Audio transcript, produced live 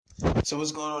So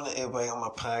what's going on to everybody on my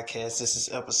podcast? This is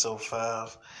episode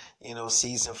 5,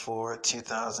 season 4,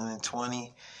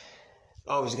 2020.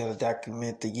 Always got to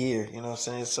document the year, you know what I'm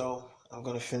saying? So I'm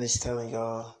going to finish telling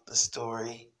y'all the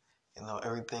story,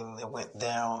 everything that went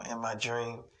down in my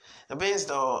dream. The being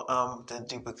though, the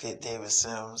duplicate David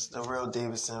Sims, the real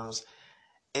David Sims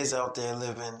is out there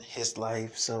living his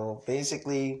life. So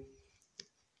basically,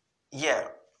 yeah,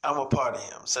 I'm a part of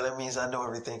him. So that means I know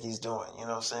everything he's doing, you know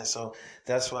what I'm saying? So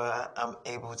that's why I'm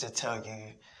able to tell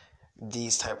you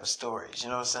these type of stories, you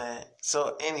know what I'm saying?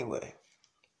 So anyway,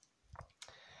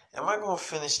 am I gonna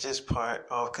finish this part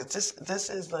off? Cause this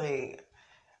is like,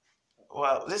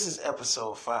 well, this is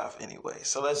episode 5 anyway.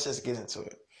 So let's just get into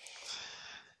it.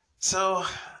 So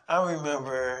I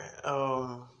remember,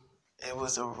 it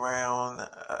was around,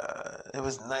 it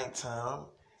was nighttime,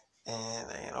 and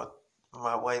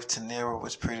my wife Tanera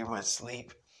was pretty much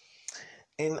asleep.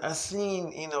 And I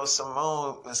seen,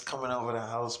 Simone was coming over the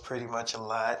house pretty much a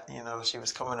lot. She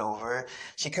was coming over.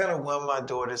 She kind of won my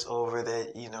daughters over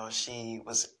that, she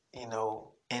was,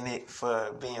 in it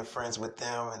for being friends with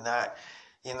them and not,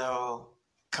 you know,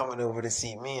 coming over to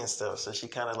see me and stuff. So she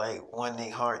kind of like won their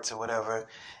hearts or whatever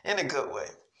in a good way.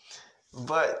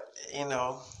 But,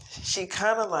 she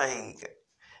kind of like,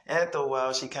 after a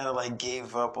while, she kind of like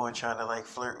gave up on trying to like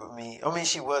flirt with me. I mean,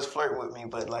 she was flirting with me,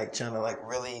 but like trying to like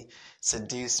really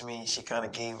seduce me. She kind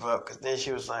of gave up because then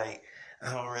she was like,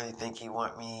 I don't really think he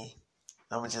want me.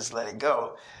 I'm gonna just let it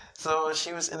go. So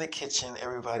she was in the kitchen.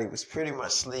 Everybody was pretty much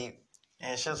asleep,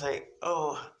 and she was like,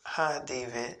 "Oh, hi,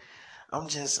 David. I'm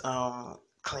just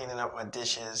cleaning up my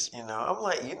dishes, I'm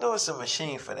like, it's a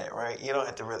machine for that, right? You don't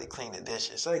have to really clean the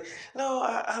dishes. Like, no,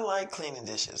 I like cleaning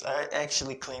dishes. I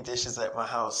actually clean dishes at my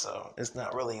house, so it's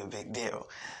not really a big deal.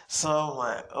 So I'm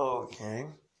like, okay.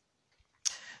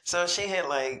 So she had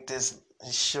like this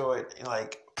short,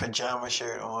 like pajama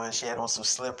shirt on. She had on some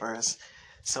slippers.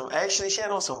 She had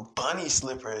on some bunny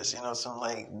slippers, some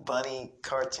like bunny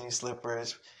cartoon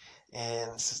slippers,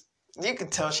 and you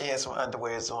could tell she had some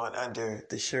underwears on under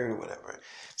the shirt or whatever.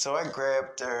 So I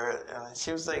grabbed her, and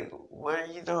she was like, "What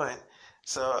are you doing?"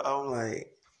 So I'm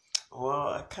like, "Well,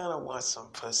 I kind of want some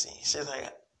pussy." She's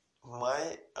like,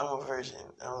 "What? I'm a virgin."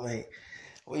 I'm like,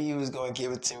 "Well, you was gonna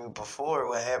give it to me before.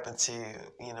 What happened to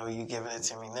you giving it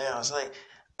to me now?" It's like,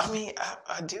 I mean,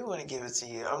 I do want to give it to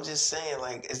you. I'm just saying,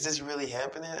 like, is this really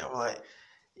happening? I'm like,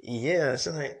 yeah.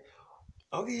 She's like,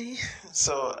 okay.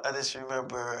 So I just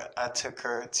remember I took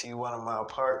her to one of my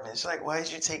apartments. She's like, why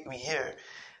did you take me here?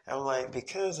 I'm like,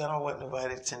 because I don't want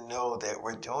nobody to know that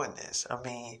we're doing this. I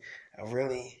mean,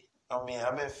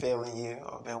 I've been feeling you.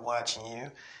 I've been watching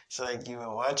you. It's like, you've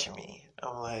been watching me.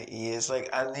 I'm like, yeah, it's like,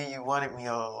 I knew you wanted me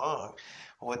all along.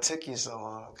 What took you so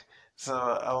long? So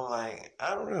I'm like,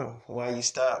 I don't know why you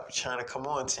stopped trying to come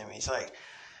on to me. It's like,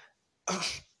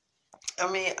 I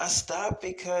mean, I stopped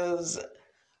because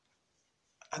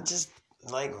I just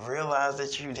like realized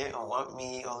that you didn't want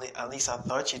me, or at least I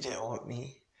thought you didn't want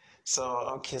me. So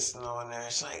I'm kissing on her.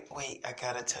 She's like, wait, I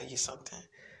gotta tell you something.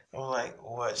 I'm like,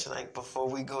 what? She's like, before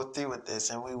we go through with this,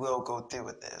 and we will go through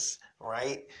with this,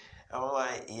 right? I'm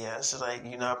like, yeah. She's like,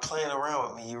 you're not playing around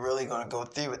with me. You're really gonna go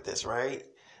through with this, right?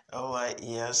 I'm like,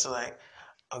 yeah. She's like,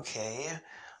 okay.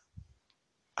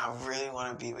 I really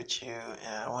want to be with you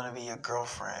and I want to be your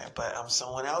girlfriend, but I'm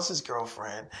someone else's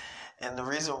girlfriend. And the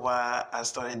reason why I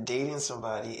started dating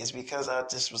somebody is because I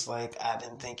just was like, I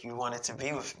didn't think you wanted to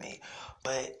be with me.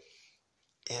 But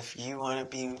if you want to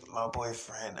be my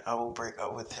boyfriend, I will break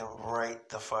up with him right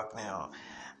the fuck now.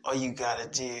 All you gotta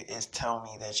do is tell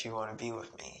me that you want to be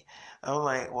with me. I'm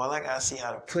like, well, I gotta see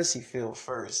how the pussy feel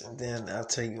first, and then I'll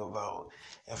tell you about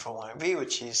if I want to be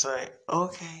with you. So like,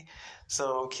 okay.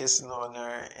 So I'm kissing on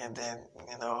her, and then,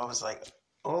 I was like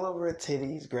all over her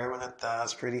titties, grabbing her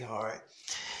thighs pretty hard.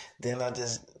 Then I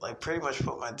just like pretty much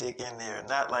put my dick in there.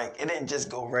 Not like, it didn't just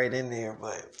go right in there,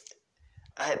 but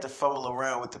I had to fumble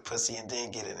around with the pussy and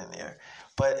then get it in there.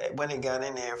 But when it got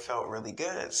in there, it felt really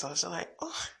good. So I was like,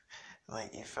 oh,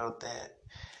 like, you felt that,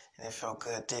 and it felt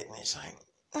good, didn't it? She's like,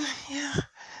 yeah.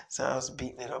 So I was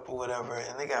beating it up or whatever,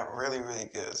 and it got really, really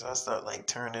good. So I started like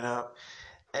turning it up,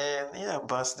 and yeah,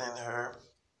 busting her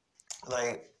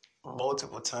like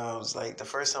multiple times. Like the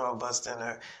first time I busted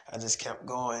her, I just kept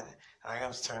going. I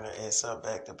was turning her ass up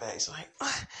back to back. So like,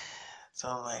 what? So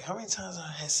I'm like, how many times I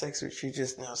had sex with you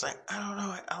just now? It's like, I don't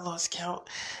know. I lost count.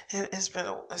 It's been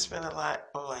a lot.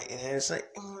 I'm like, it's like,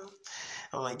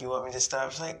 I'm like, you want me to stop?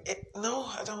 It's like, no,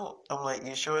 I don't. I'm like,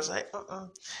 you sure? It's like,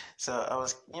 So I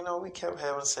was, we kept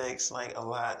having sex like a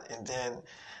lot, and then,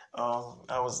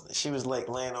 she was like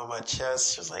laying on my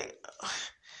chest. She was like, ugh.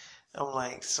 I'm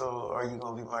like, so are you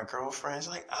gonna be my girlfriend?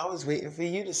 She's like, I was waiting for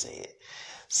you to say it.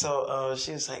 So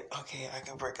she was like, okay, I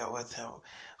can break up with him.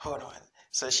 Hold on.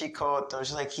 So she called them.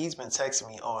 She's like, he's been texting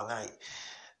me all night.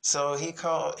 So he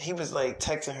called. He was like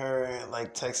texting her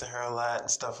a lot and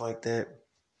stuff like that.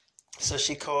 So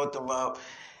she called them up,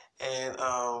 and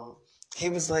he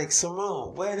was like,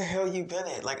 Simone, where the hell you been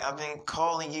at? Like, I've been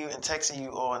calling you and texting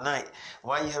you all night.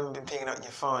 Why you haven't been picking up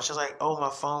your phone? She was like, oh, my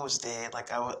phone was dead.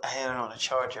 Like, I had it on a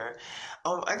charger.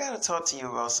 I gotta talk to you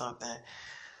about something.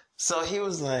 So he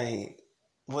was like,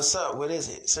 what's up? What is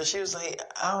it? So she was like,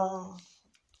 I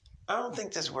don't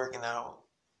think this working out.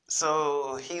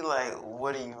 So he like,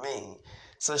 what do you mean?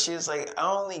 So she was like,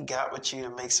 I only got with you to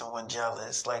make someone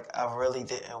jealous. Like, I really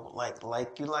didn't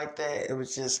like you like that. It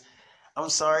was just, I'm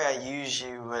sorry I used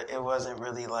you, but it wasn't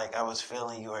really like I was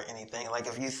feeling you or anything. Like,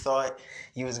 if you thought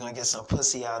you was gonna get some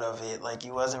pussy out of it, like,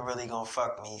 you wasn't really gonna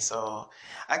fuck me. So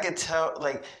I could tell,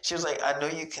 like, she was like, I know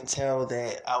you can tell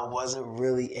that I wasn't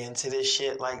really into this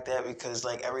shit like that, because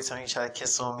like every time you try to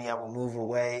kiss on me, I would move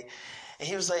away. And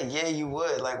he was like, yeah, you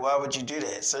would. Like, why would you do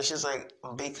that? So she's like,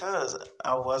 because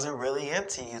I wasn't really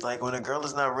into you. Like, when a girl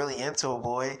is not really into a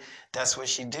boy, that's what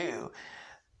she do.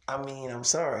 I mean, I'm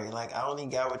sorry. Like, I only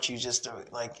got with you just to,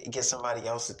 like, get somebody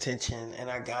else's attention. And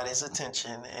I got his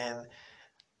attention. And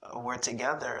we're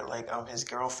together. Like, I'm his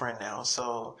girlfriend now.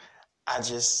 So I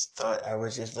just thought I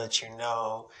would just let you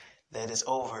know that it's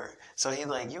over. So he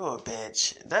like, you a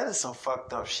bitch. That is some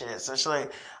fucked up shit. So she's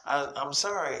like, I'm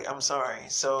sorry. I'm sorry.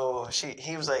 So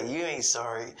he was like, you ain't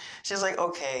sorry. She's like,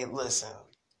 okay, listen.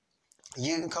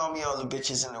 You can call me all the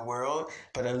bitches in the world,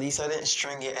 but at least I didn't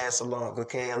string your ass along,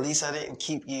 okay? At least I didn't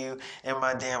keep you in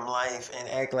my damn life and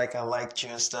act like I liked you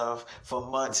and stuff for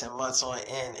months and months on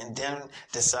end, and then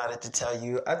decided to tell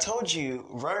you. I told you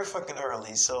very fucking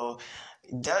early, so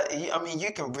that, I mean,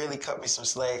 you can really cut me some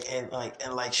slack and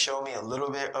show me a little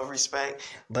bit of respect,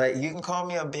 but you can call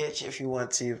me a bitch if you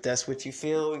want to. If that's what you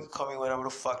feel, you can call me whatever the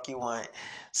fuck you want.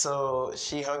 So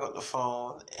she hung up the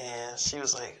phone and she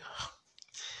was like,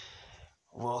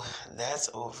 well, that's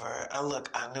over.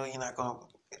 I know you're not going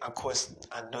to, of course,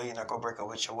 I know you're not going to break up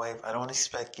with your wife. I don't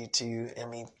expect you to. I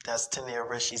mean, that's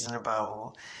Tanera. She's in the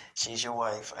Bible. She's your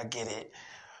wife. I get it.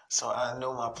 So I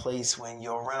know my place when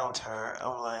you're around her.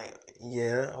 I'm like,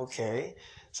 yeah, okay.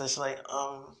 So she's like,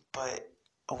 but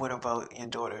what about your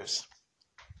daughters?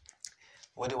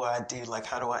 What do I do? Like,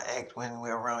 how do I act when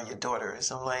we're around your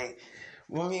daughters? I'm like,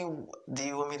 I mean, do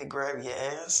you want me to grab your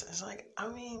ass? It's like, I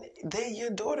mean, they're your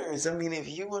daughters. I mean, if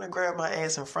you want to grab my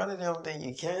ass in front of them, then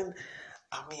you can.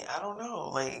 I mean, I don't know.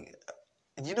 Like,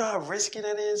 you know how risky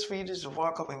that is for you to just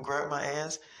walk up and grab my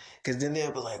ass? Because then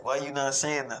they'll be like, why you not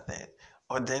saying nothing?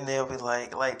 Or then they'll be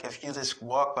like, if you just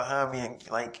walk behind me and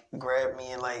like grab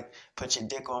me and like put your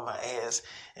dick on my ass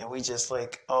and we just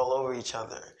like all over each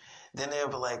other, then they'll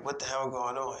be like, what the hell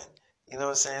going on? You know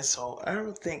what I'm saying? So I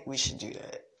don't think we should do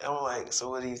that. I'm like, so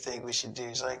what do you think we should do?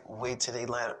 She's like,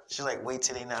 she's like, wait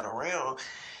till they not around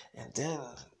and then,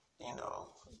 you know,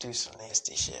 do some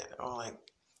nasty shit. I'm like,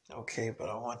 okay, but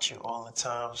I want you all the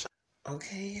time.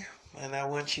 Okay, and I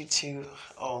want you to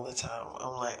all the time.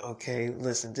 I'm like, okay,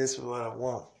 listen, this is what I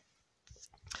want.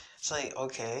 It's like,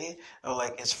 okay, I'm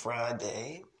like, it's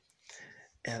Friday,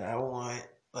 and I want,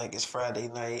 like, it's Friday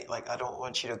night, like, I don't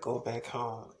want you to go back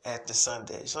home after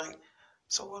Sunday. It's like,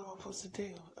 so what am I supposed to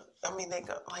do? I mean, they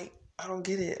got, like, I don't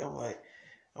get it. I'm like,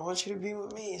 I want you to be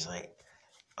with me. It's like,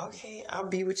 okay, I'll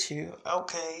be with you.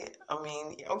 Okay, I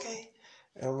mean, okay.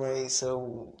 I'm like,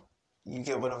 so you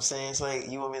get what I'm saying? It's like,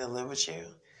 you want me to live with you?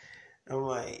 I'm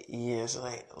like, yeah, it's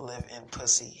like live in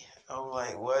pussy. I'm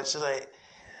like, what? She's like,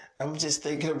 I'm just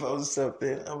thinking about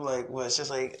something. I'm like, what? She's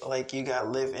like you got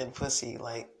live in pussy.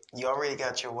 Like you already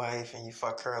got your wife and you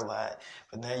fuck her a lot,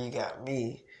 but now you got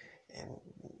me, and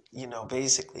you know,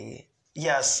 basically,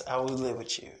 yes, I will live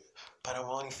with you, but I'm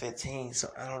only 15,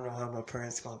 so I don't know how my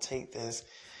parents gonna take this.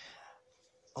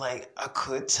 Like, I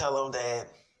could tell them that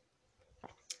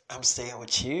I'm staying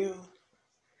with you.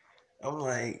 I'm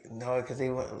like, no, because they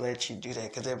wouldn't let you do that.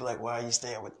 Because they'd be like, why are you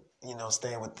staying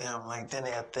with them? Like, then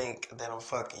they'll think that I'm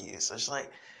fucking you. So she's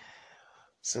like,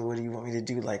 so what do you want me to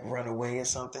do? Like, run away or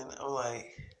something? I'm like,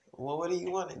 well, what do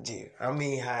you want to do? I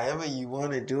mean, however you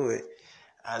want to do it,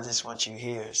 I just want you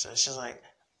here. So she's like,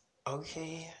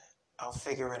 okay, I'll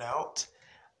figure it out.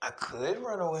 I could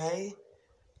run away.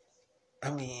 I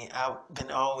mean, I've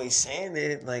been always saying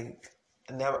it, like,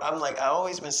 never. I'm like, I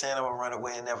always been saying I'm gonna run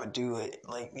away and never do it.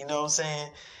 Like, you know what I'm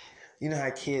saying? You know how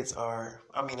kids are.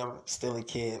 I mean, I'm still a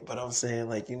kid, but I'm saying,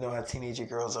 like, you know how teenager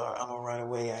girls are. I'm gonna run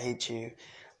away. I hate you.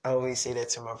 I always say that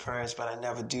to my parents, but I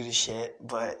never do the shit.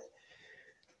 But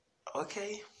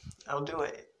okay, I'll do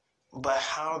it. But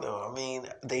how though? I mean,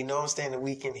 they know I'm staying the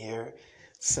weekend here,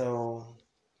 so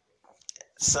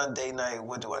Sunday night,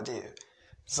 what do I do?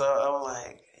 So I'm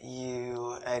like,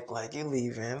 you act like you're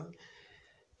leaving,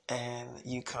 and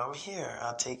you come here.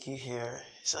 I'll take you here.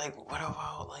 She's like, what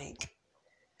about like?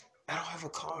 I don't have a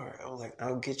car. I'm like,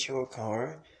 I'll get you a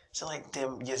car. She's like,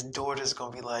 then your daughter's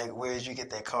gonna be like, where did you get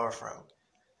that car from?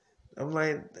 I'm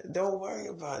like, don't worry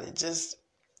about it. Just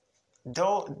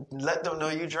don't let them know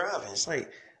you're driving. It's like,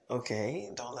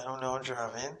 okay, don't let them know I'm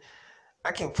driving.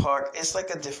 I can park. It's like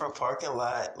a different parking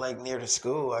lot, like near the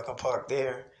school. I can park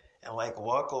there and like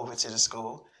walk over to the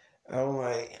school. I'm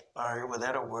like, all right, well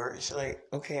that'll work. She's like,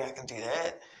 okay, I can do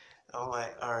that. I'm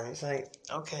like, all right. She's like,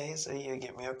 okay, so you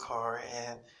get me a car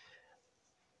and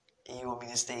you want me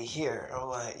to stay here? I'm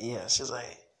like, yeah. She's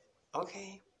like,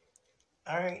 okay,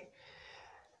 all right.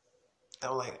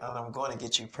 I'm like, and I'm going to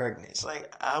get you pregnant. It's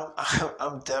like,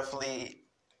 I'm definitely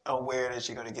aware that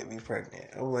you're going to get me pregnant.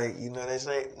 I'm like, you know, they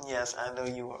say, yes, I know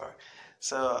you are.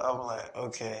 So I'm like,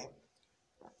 okay.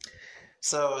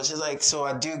 So she's like, so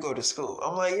I do go to school.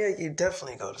 I'm like, yeah, you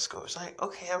definitely go to school. She's like,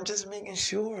 okay, I'm just making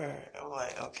sure. I'm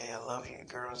like, okay, I love you,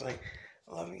 girl. She's like,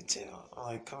 I love you too. I'm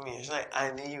like, come here. She's like, I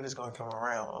knew you was gonna come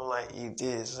around. I'm like, you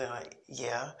did. She's like,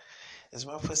 yeah. Is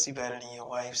my pussy better than your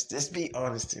wife's? Just be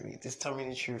honest to me. Just tell me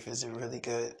the truth. Is it really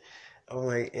good? I'm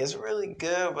like, it's really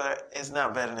good, but it's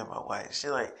not better than my wife's. She's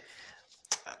like,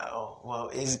 oh, well,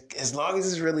 as long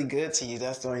as it's really good to you,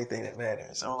 that's the only thing that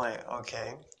matters. I'm like,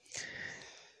 okay.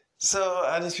 So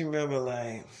I just remember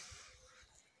like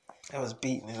I was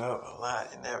beating it up a lot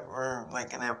in that room,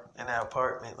 like in that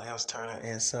apartment, like I was turning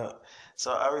her ass up.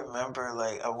 So I remember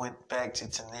like I went back to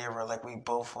Tanera, like we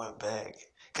both went back.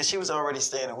 Cause she was already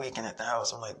staying a weekend at the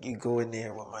house. I'm like, you go in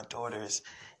there with my daughters.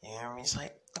 You hear me? She's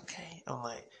like, okay. I'm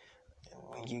like,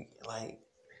 when you like,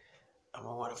 I'm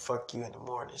gonna wanna fuck you in the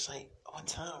morning. It's like, what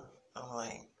time? I'm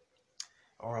like,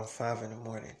 around 5 in the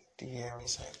morning. Do you hear me?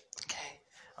 She's like, okay.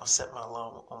 I'll set my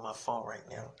alarm on my phone right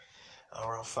now.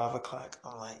 Around 5 o'clock.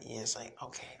 I'm like, yeah. It's like,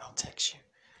 okay, I'll text you.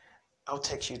 I'll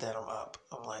text you that I'm up.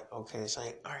 I'm like, okay. It's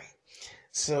like, all right.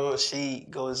 So she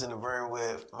goes in the room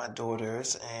with my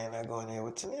daughters, and I go in there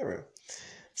with Tanera.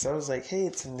 So I was like, hey,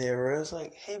 Tanera. I was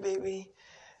like, hey, baby.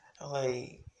 I'm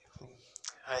like,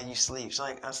 how you sleep? She's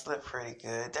like, I slept pretty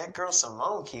good. That girl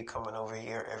Simone keep coming over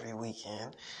here every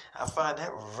weekend. I find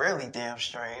that really damn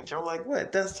strange. I'm like,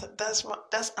 what? That's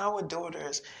our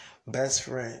daughter's best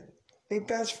friend. They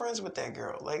best friends with that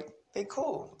girl. Like, they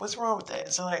cool. What's wrong with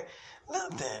that? So like,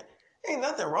 nothing. Ain't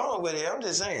nothing wrong with it. I'm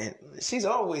just saying, she's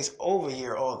always over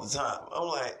here all the time. I'm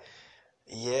like,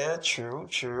 yeah, true,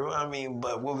 true. I mean,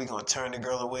 but what we gonna turn the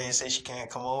girl away and say she can't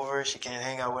come over? She can't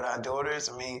hang out with our daughters?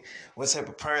 I mean, what type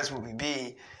of parents would we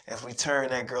be if we turn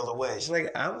that girl away? She's like,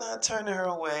 I'm not turning her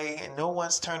away, and no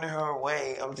one's turning her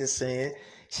away. I'm just saying,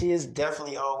 she is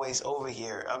definitely always over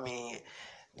here. I mean,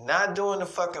 not during the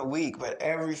fucking week, but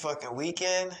every fucking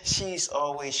weekend, she's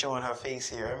always showing her face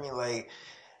here. I mean, like,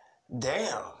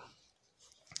 damn.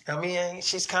 I mean,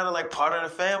 she's kind of like part of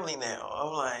the family now.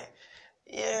 I'm like,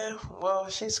 yeah, well,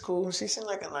 she's cool. She seemed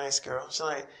like a nice girl. She's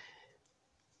like,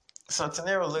 so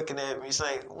Tanera looking at me, she's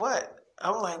like, what?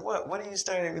 I'm like, what? What are you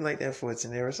staring at me like that for,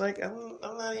 Tanera? It's like, I'm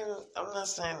not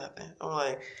saying nothing. I'm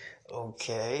like,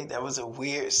 okay, that was a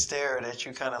weird stare that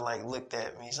you kind of like looked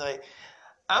at me. He's like,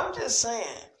 I'm just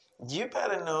saying, you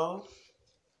better know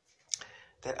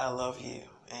that I love you.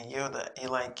 And you're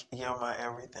my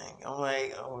everything. I'm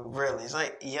like, oh, really? It's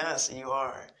like, yes, you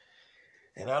are.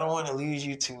 And I don't want to lose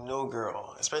you to no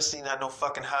girl, especially not no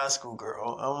fucking high school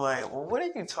girl. I'm like, well, what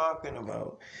are you talking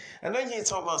about? I know you're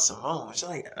talking about Simone. She's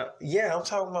like, yeah, I'm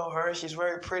talking about her. She's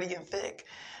very pretty and thick.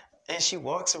 And she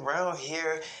walks around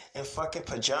here in fucking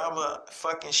pajama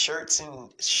fucking shirts and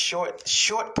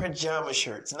short pajama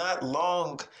shirts, not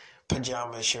long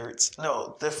pajama shirts.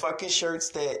 No, the fucking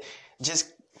shirts that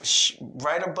just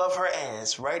right above her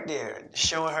ass, right there,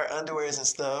 showing her underwears and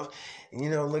stuff,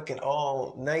 looking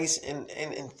all nice and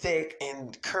thick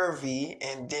and curvy.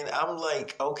 And then I'm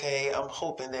like, okay, I'm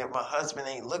hoping that my husband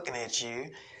ain't looking at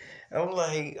you. I'm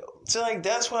like, so like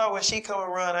that's why when she come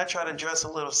around, I try to dress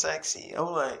a little sexy.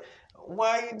 I'm like,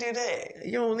 why you do that?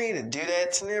 You don't need to do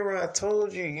that, Tanira. I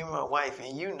told you, you're my wife,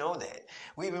 and you know that.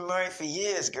 We've been married for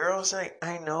years, girl. It's like,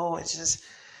 I know. It's just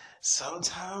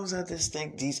sometimes I just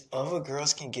think these other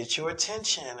girls can get your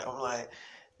attention. I'm like,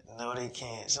 no, they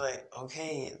can't. It's like,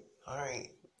 okay, all right.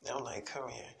 I'm like, come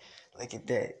here. Look at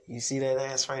that. You see that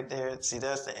ass right there? See,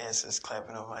 that's the ass that's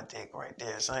clapping on my dick right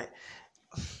there. It's like,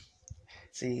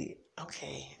 see,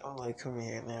 okay. I'm like, come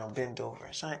here now, bend over.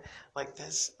 It's like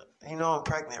this. I'm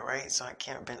pregnant, right? So I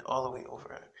can't bend all the way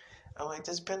over. I'm like,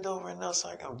 just bend over enough so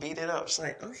I can beat it up. She's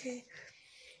like, okay.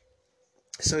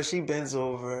 So she bends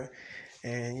over,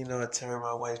 and I turn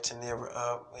my wife to near her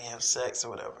up. We have sex or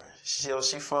whatever.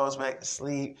 She falls back to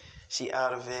sleep. She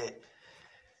out of it,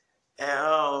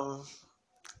 and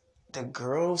the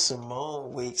girl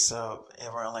Simone wakes up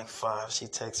around like 5. She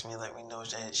texts me, let me know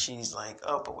that she's like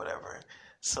up or whatever.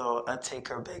 So I take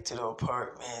her back to the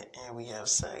apartment and we have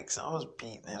sex. I was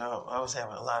beating it up. I was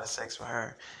having a lot of sex with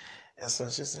her. And so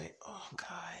she's like, oh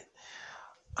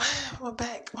God, my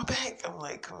back, my back. I'm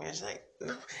like, come here. She's like,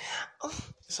 oh.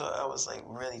 So I was like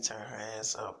really turning her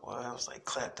ass up. Well, I was like,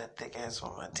 clap that thick ass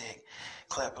on my dick.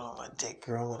 Clapping on my dick.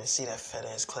 Girl, I want to see that fat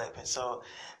ass clapping. So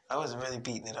I was really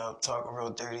beating it up, talking real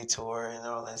dirty to her and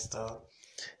all that stuff.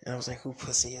 And I was like, who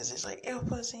pussy is it? She's like, your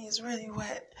pussy is really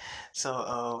wet.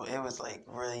 So it was like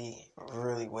really,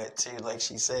 really wet too, like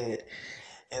she said.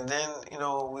 And then,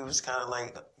 we was kind of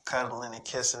like cuddling and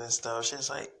kissing and stuff. She's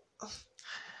like,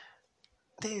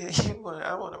 dude,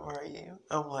 I want to marry you.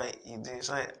 I'm like, you do? She's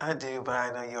like, I do, but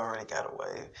I know you already got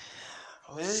away.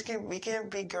 We can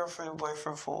be girlfriend and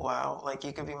boyfriend for a while. Like,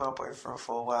 you could be my boyfriend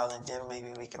for a while, and then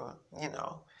maybe we can,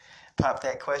 pop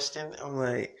that question. I'm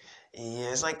like,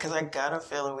 yeah, it's like, because I got a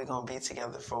feeling we're going to be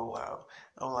together for a while.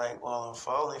 I'm like, well, I'm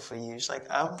falling for you. She's like,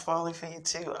 I'm falling for you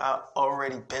too. I've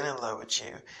already been in love with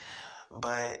you.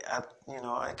 But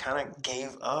I kind of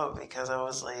gave up because I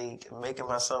was like making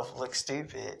myself look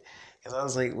stupid. Because I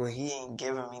was like, well, he ain't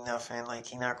giving me nothing. Like,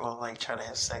 he not going to like try to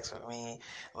have sex with me.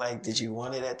 Like, did you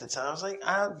want it at the time? I was like,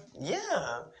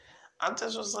 yeah. I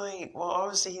just was like, well,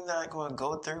 obviously he's not going to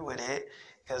go through with it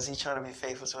because he's trying to be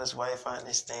faithful to his wife. I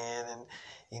understand. And,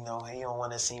 he don't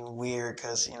want to seem weird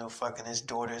because, fucking his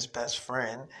daughter's best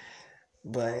friend.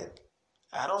 But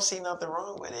I don't see nothing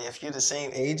wrong with it. If you're the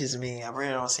same age as me, I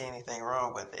really don't see anything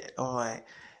wrong with it. I'm like,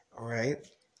 all right.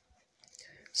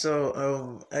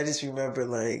 So I just remember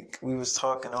like we was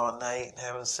talking all night,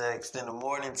 having sex. Then the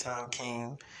morning time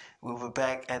came. We were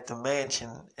back at the mansion,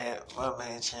 at my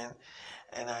mansion,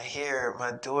 and I hear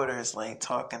my daughters like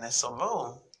talking to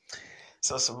Simone.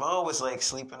 So Simone was like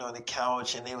sleeping on the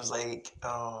couch, and they was like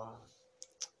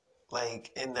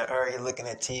in the area looking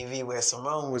at TV where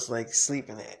Simone was like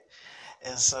sleeping at.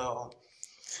 And so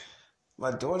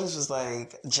my daughters was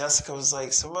like, Jessica was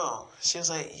like, Simone. She was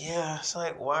like, yeah. She's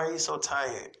like, why are you so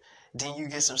tired? Didn't you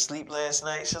get some sleep last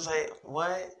night? She was like,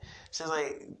 what? She's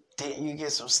like, didn't you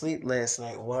get some sleep last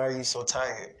night? Why are you so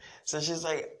tired? So she's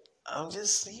like, I'm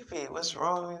just sleepy. What's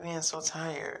wrong with me being so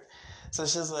tired? So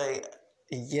she's like,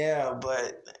 yeah,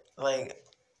 but like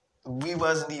we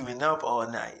wasn't even up all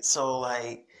night. So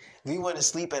like we went to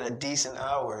sleep at a decent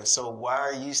hour. So why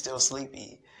are you still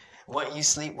sleepy? Wouldn't you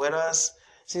sleep with us?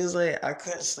 She was like, I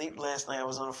couldn't sleep last night. I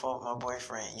was on the phone with my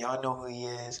boyfriend. Y'all know who he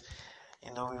is.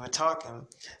 We were talking.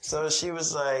 So she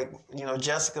was like,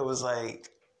 Jessica was like,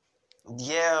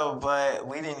 yeah, but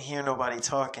we didn't hear nobody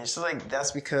talking. She's like,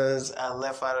 that's because I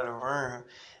left out of the room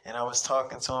and I was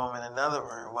talking to him in another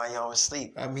room while y'all was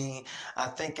asleep. I mean, I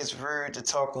think it's rude to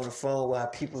talk on the phone while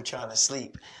people trying to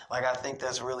sleep. Like, I think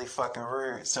that's really fucking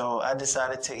rude. So I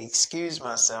decided to excuse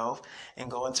myself and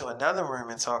go into another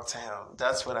room and talk to him.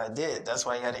 That's what I did. That's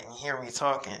why y'all didn't hear me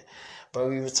talking. But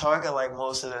we were talking like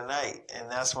most of the night, and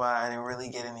that's why I didn't really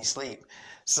get any sleep.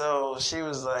 So she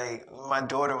was like, my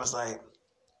daughter was like,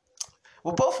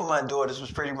 well, both of my daughters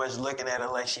was pretty much looking at her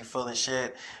like she full of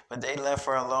shit, but they left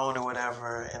her alone or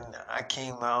whatever. And I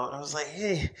came out. I was like,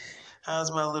 "Hey, how's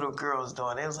my little girls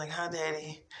doing?" They was like, "Hi,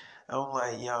 Daddy." I'm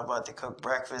like, "Y'all about to cook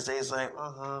breakfast?" They was like,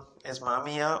 "Mm-hmm. Is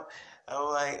Mommy up?" I'm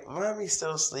like, "Mommy's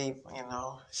still asleep.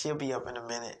 She'll be up in a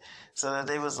minute." So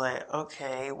they was like,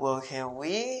 "Okay, well, can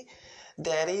we?"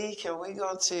 Daddy, can we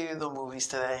go to the movies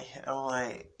today? I'm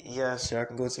like, yeah, sure, I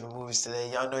can go to the movies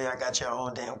today. Y'all know y'all got your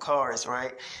own damn cars,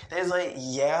 right? They're like,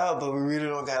 yeah, but we really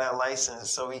don't got our license,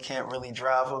 so we can't really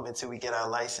drive them until we get our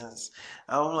license.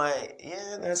 I'm like,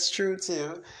 yeah, that's true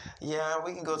too. Yeah,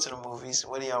 we can go to the movies.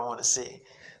 What do y'all want to see?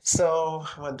 So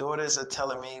my daughters are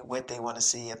telling me what they want to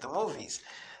see at the movies.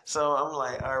 So I'm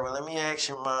like, all right, well, let me ask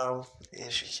your mom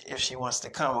if she wants to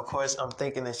come. Of course, I'm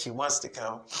thinking that she wants to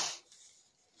come.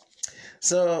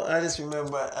 So I just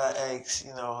remember I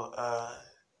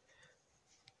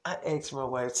asked my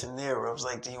wife Tanera, I was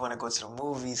like, do you want to go to the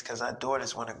movies? Because our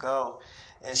daughters want to go.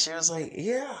 And she was like,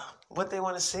 yeah, what they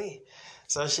want to see.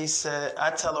 So she said,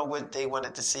 I tell her what they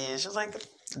wanted to see. And she was like,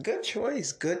 good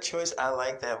choice, good choice. I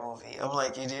like that movie. I'm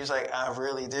like, you do? She's like, I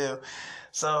really do.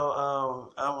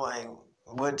 So I'm like,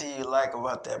 what do you like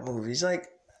about that movie? She's like,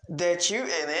 that you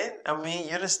in it. I mean,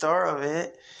 you're the star of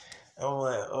it. I'm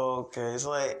like, oh, okay. It's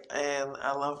like, and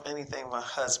I love anything my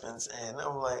husband's in.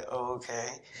 I'm like, oh, okay,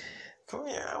 come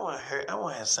here. I want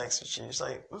to have sex with you. She's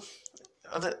like,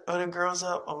 are the girls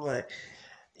up? I'm like,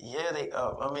 yeah, they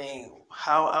up. I mean,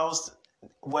 how else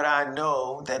would I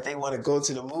know that they want to go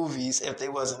to the movies if they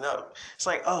wasn't up? It's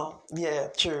like, oh, yeah,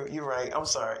 true, you're right. I'm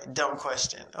sorry. Dumb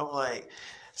question. I'm like,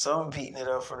 so I'm beating it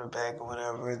up from the back or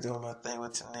whatever, doing my thing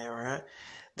with Tanera.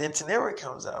 Then Tanera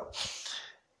comes out.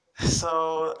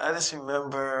 So I just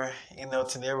remember,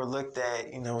 Tanera looked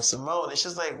at, Simone, and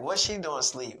she's like, what's she doing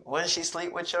sleep? Wasn't she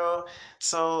sleep with y'all?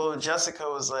 So Jessica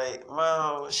was like,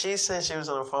 Mom, she said she was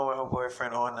on the phone with her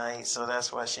boyfriend all night, so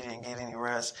that's why she didn't get any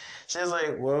rest. She was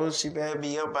like, well, she better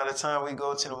be up by the time we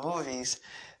go to the movies.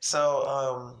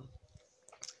 So,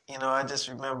 I just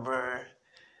remember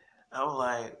I'm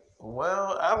like,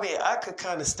 well, I mean, I could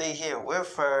kind of stay here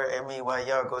with her. I mean, while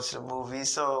y'all go to the movie.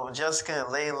 So Jessica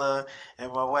and Layla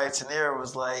and my wife Tanera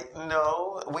was like,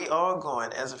 no, we all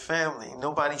going as a family.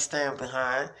 Nobody stand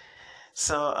behind.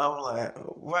 So I'm like,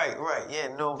 right, yeah,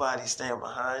 nobody stand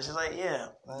behind. She's like, yeah,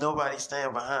 nobody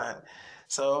stand behind.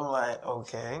 So I'm like,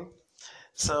 okay.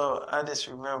 So I just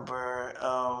remember,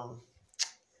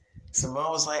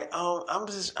 Simone was like,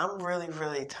 I'm really,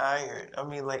 really tired. I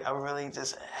mean, like, I really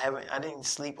just I didn't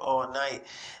sleep all night.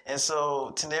 And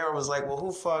so Tanera was like, well,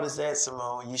 whose fault is that,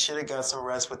 Simone? You should have got some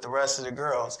rest with the rest of the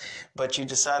girls, but you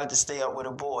decided to stay up with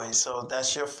a boy, so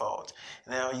that's your fault.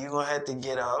 Now you're going to have to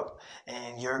get up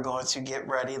and you're going to get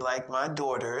ready like my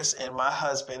daughters and my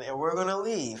husband, and we're going to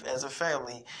leave as a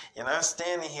family. You're not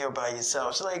standing here by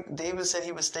yourself. She's like, David said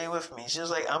he would stay with me. She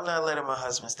was like, I'm not letting my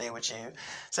husband stay with you.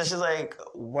 So she's like,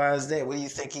 why is that? What do you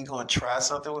think he gonna try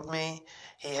something with me?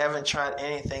 He haven't tried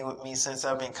anything with me since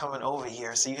I've been coming over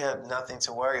here, so you have nothing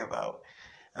to worry about.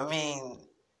 I mean,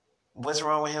 what's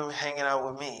wrong with him hanging out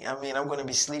with me? I mean, I'm gonna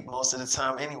be asleep most of the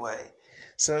time anyway.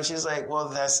 So she's like, well,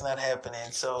 that's not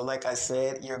happening. So like I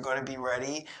said, you're gonna be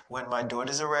ready when my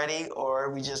daughters are ready,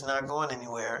 or we just not going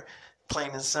anywhere.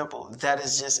 Plain and simple. That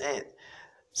is just it.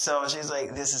 So she's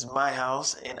like, this is my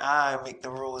house and I make the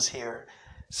rules here.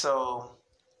 So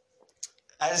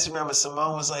I just remember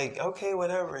Simone was like, okay,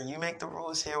 whatever. You make the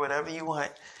rules here, whatever you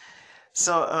want.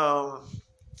 So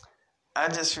I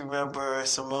just remember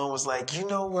Simone was like, you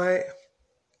know what?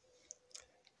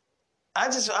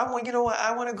 You know what?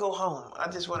 I want to go home. I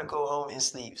just want to go home and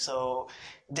sleep. So,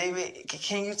 David,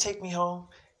 can you take me home?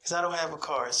 Because I don't have a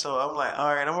car. So I'm like,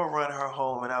 all right, I'm going to run her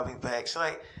home and I'll be back. She's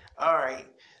like, all right.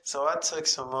 So I took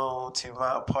Simone to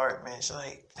my apartment. She's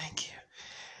like, thank you.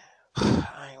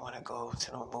 I ain't want to go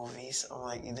to no movies. I'm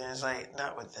like, it's like,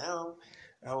 not with them.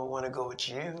 I would want to go with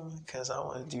you because I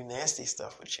want to do nasty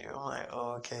stuff with you. I'm like,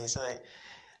 oh, okay. It's like,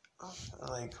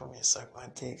 come here, suck my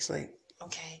dick. It's like,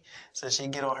 okay. So she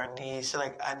get on her knees. She's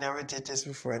like, I never did this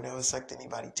before. I never sucked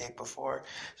anybody's dick before.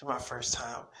 It's my first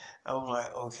time. I'm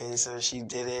like, okay. So she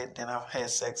did it. Then I've had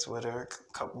sex with her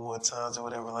a couple more times or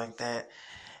whatever like that.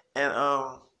 And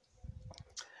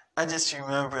I just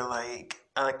remember, like,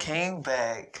 I came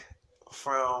back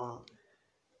from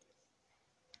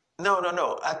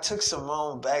no. I took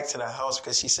Simone back to the house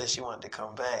because she said she wanted to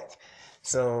come back.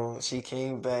 So she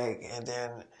came back and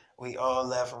then we all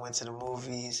left and went to the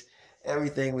movies.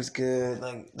 Everything was good.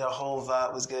 Like the whole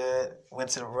vibe was good. Went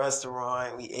to the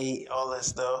restaurant. We ate all that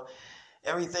stuff.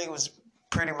 Everything was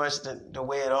pretty much the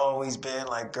way it always been.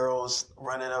 Like girls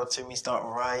running up to me, starting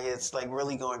riots, like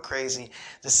really going crazy.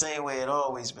 The same way it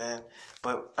always been,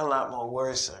 but a lot more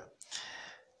worse.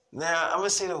 Now, I'm going to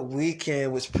say the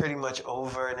weekend was pretty much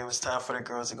over and it was time for the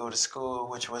girls to go to school,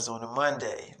 which was on a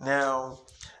Monday. Now,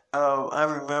 I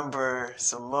remember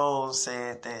Simone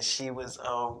said that she was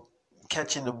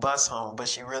catching the bus home, but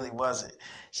she really wasn't.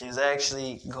 She was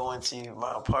actually going to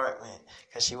my apartment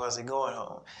because she wasn't going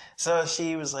home. So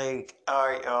she was like, all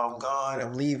right, I'm gone,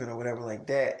 I'm leaving or whatever like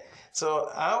that. So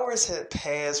hours had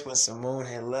passed when Simone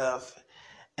had left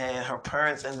and her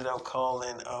parents ended up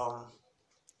calling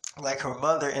like her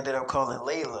mother ended up calling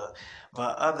Layla, my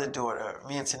other daughter,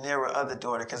 me and Tanera, other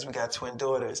daughter, because we got twin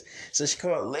daughters. So she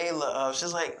called Layla up.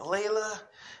 She's like, Layla?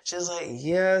 She's like,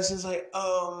 yeah. She's like,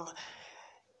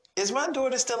 is my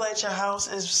daughter still at your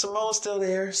house? Is Simone still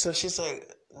there? So she's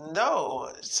like, no,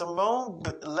 Simone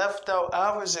left out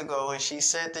hours ago, and she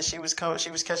said that she was coming.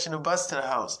 She was catching a bus to the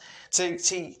house,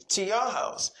 to your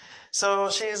house. So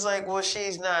she's like, well,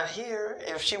 she's not here.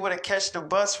 If she would have catched the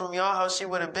bus from your house, she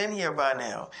would have been here by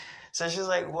now. So she's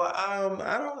like, well, I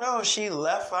don't know. She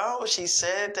left out. She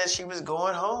said that she was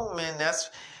going home, and that's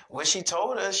what she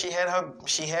told us. She had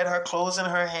her clothes in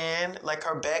her hand, like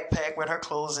her backpack with her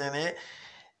clothes in it.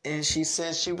 And she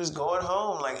said she was going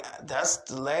home. Like, that's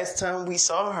the last time we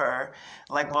saw her.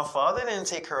 Like, my father didn't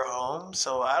take her home.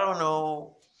 So I don't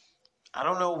know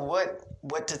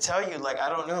what to tell you. Like, I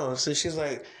don't know. So she's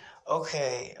like,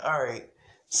 Okay, all right.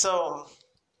 So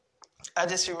I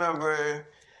just remember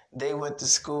they went to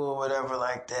school, whatever,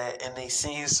 like that, and they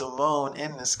seen Simone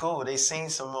in the school. They seen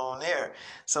Simone there.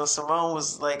 So Simone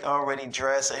was like already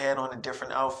dressed, had on a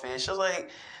different outfit. She was like,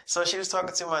 so she was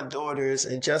talking to my daughters,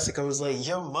 and Jessica was like,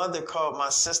 "Your mother called my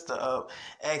sister up,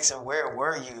 asking where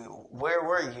were you? Where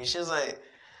were you?" She was like,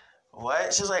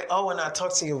 "What?" She's like, "Oh, when I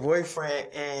talked to your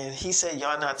boyfriend and he said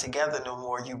y'all not together no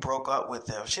more, you broke up with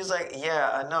him." She's like,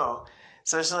 "Yeah, I know."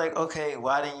 So she's like, "Okay,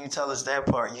 why didn't you tell us that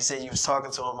part? You said you was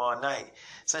talking to him all night."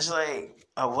 So she's like,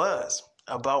 "I was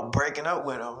about breaking up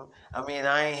with him. I mean,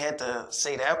 I ain't had to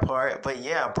say that part, but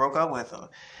yeah, I broke up with him."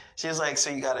 She was like, "So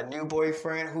you got a new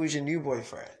boyfriend? Who's your new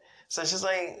boyfriend?" So she's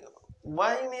like,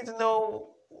 "Why do you need to know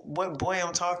what boy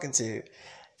I'm talking to?"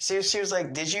 She was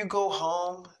like, "Did you go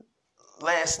home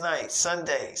last night,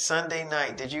 Sunday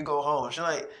night, did you go home?" She's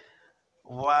like,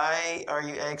 "Why are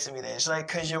you asking me that?" She's like,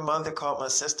 "Because your mother called my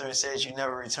sister and said you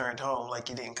never returned home, like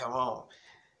you didn't come home."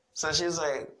 So she was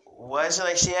like, "What?" She's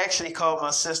like, "She actually called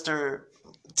my sister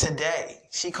today.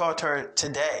 She called her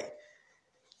today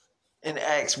and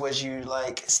asked, was you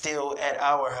like still at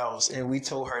our house?" And we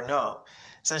told her no.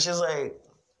 So she's like,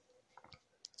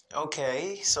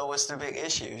 "Okay, so what's the big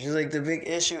issue?" She's like, "The big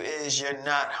issue is you're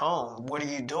not home. What are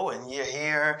you doing? You're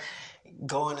here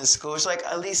going to school." She's like,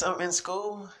 "At least I'm in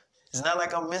school. It's not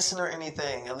like I'm missing or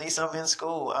anything. At least I'm in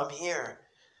school. I'm here."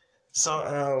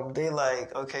 So they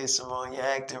like, "Okay, Simone, you're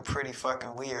acting pretty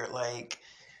fucking weird. Like,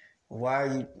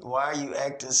 why are you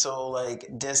acting so like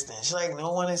distant?" She's like,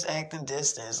 "No one is acting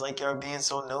distant. It's like you're being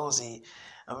so nosy.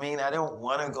 I mean, I don't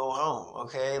want to go home,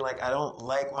 okay? Like, I don't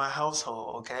like my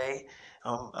household, okay?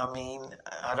 I mean,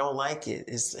 I don't like it.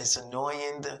 It's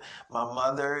annoying. My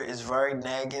mother is very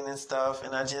nagging and stuff,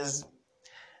 and I just,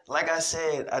 like I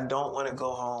said, I don't want to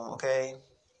go home, okay?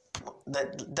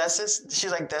 That's just,"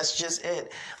 she's like, "That's just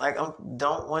it. Like,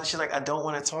 she's like, "I don't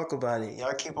want to talk about it.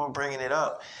 Y'all keep on bringing it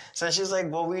up." So she's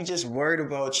like, "Well, we just worried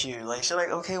about you." Like, she's like,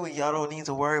 "Okay, well, y'all don't need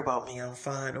to worry about me. I'm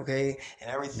fine, okay? And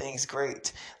everything's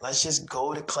great. Let's just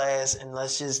go to class and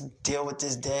let's just deal with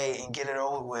this day and get it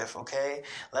over with, okay?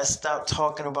 Let's stop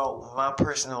talking about my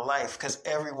personal life because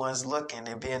everyone's looking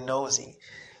and being nosy."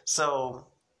 So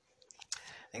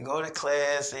they go to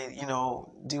class, they,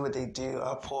 do what they do.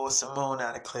 I pulled Simone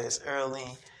out of class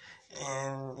early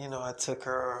and, I took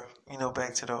her,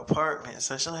 back to the apartment.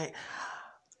 So she's like,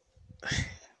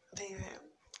 "David,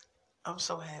 I'm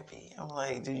so happy." I'm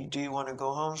like, "Do you want to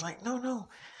go home?" She's like, "No, no.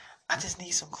 I just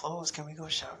need some clothes. Can we go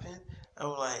shopping?"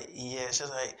 I'm like, "Yeah." She's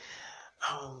like,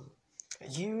 um,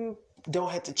 "You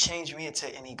don't have to change me into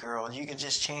any girl. You can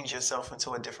just change yourself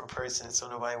into a different person so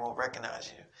nobody won't recognize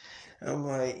you." I'm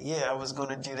like, "Yeah, I was going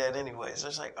to do that anyway." So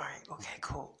it's like, "All right, okay,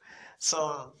 cool."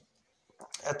 So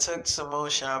I took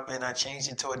Simone shopping. I changed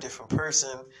into a different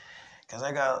person because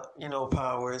I got,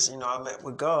 powers. I met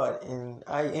with God and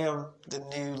I am the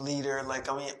new leader. Like,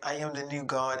 I mean, I am the new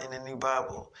God in the new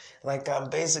Bible. Like, I'm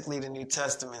basically the New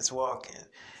Testament's walking.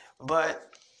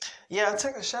 But yeah, I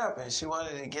took her shopping. She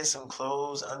wanted to get some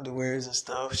clothes, underwears, and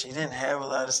stuff. She didn't have a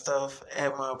lot of stuff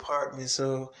at my apartment,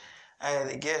 so I had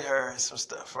to get her some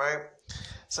stuff, right?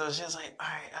 So she was like, "All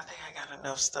right, I think I got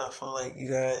enough stuff." I'm like,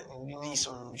 you need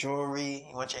some jewelry?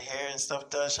 You want your hair and stuff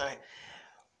done?" She's like,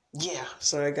 "Yeah."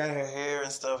 So I got her hair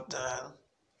and stuff done,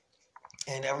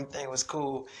 and everything was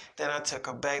cool. Then I took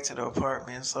her back to the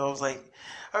apartment. So I was like,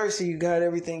 "All right, so you got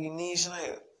everything you need?" She's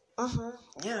like,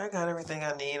 "Yeah, I got everything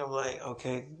I need." I'm like,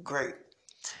 "Okay, great."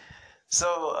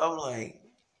 So I'm like,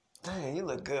 "Dang, you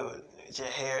look good with your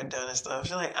hair done and stuff."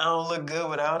 She's like, "I don't look good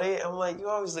without it." I'm like, "You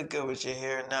always look good with your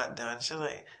hair not done." She's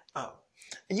like, "Oh,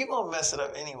 you gonna mess it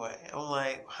up anyway." I'm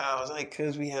like, "How?" It's like,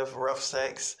 "Cause we have rough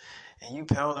sex and you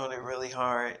pound on it really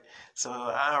hard. So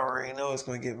I already know it's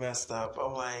gonna get messed up."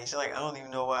 I'm like, she's like, "I don't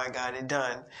even know why I got it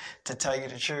done, to tell you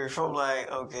the truth." I'm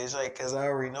like, "Okay." It's like, "Cause I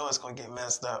already know it's gonna get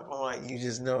messed up." I'm like, "You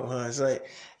just know, huh?" It's like,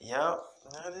 "Yep,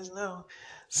 I just know."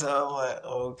 So I'm like,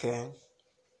 "Okay."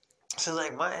 So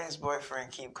like my ex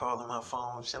boyfriend keep calling my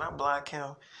phone. Should I block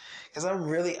him? Cause I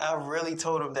really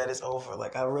told him that it's over.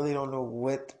 Like I really don't know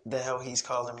what the hell he's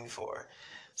calling me for.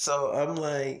 So I'm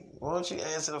like, why don't you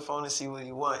answer the phone and see what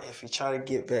you want? If you try to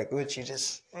get back with you,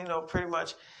 just pretty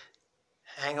much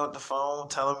hang up the phone,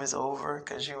 tell him it's over,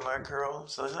 cause you're my girl.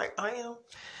 So she's like, "I am."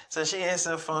 So she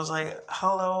answered the phone. She's like,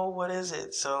 "Hello, what is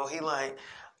it?" So he like,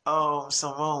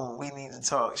 Simone, we need to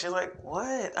talk." She's like,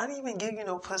 "What? I didn't even give you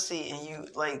no pussy, and you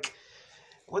like,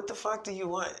 what the fuck do you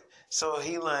want?" So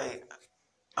he like,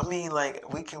 "I mean,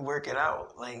 like, we can work it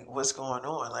out. Like, what's going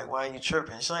on? Like, why are you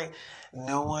tripping?" She's like,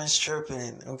 "No one's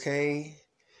tripping, okay?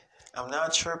 I'm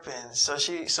not tripping. So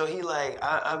he like,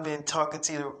 I've been talking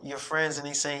to your friends and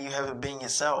he's saying you haven't been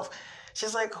yourself.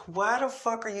 She's like, why the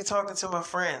fuck are you talking to my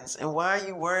friends? And why are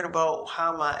you worried about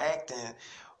how am I acting?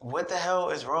 What the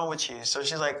hell is wrong with you? So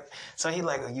she's like, so he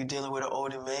like, are you dealing with an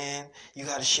older man? You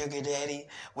got a sugar daddy?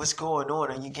 What's going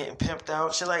on? Are you getting pimped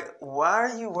out? She's like, why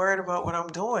are you worried about what I'm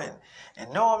doing?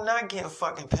 And no, I'm not getting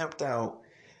fucking pimped out.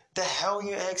 The hell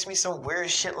you ask me some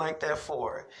weird shit like that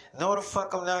for? No, the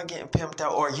fuck I'm not getting pimped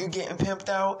out. Or are you getting pimped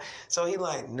out? So he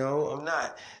like, no, I'm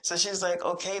not. So she's like,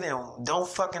 okay then, don't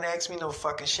fucking ask me no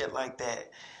fucking shit like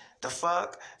that. The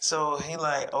fuck? So he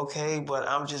like, okay, but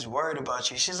I'm just worried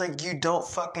about you. She's like, you don't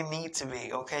fucking need to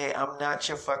be, okay? I'm not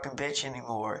your fucking bitch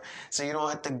anymore. So you don't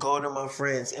have to go to my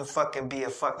friends and fucking be a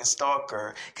fucking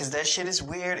stalker. Cause that shit is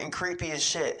weird and creepy as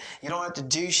shit. You don't have to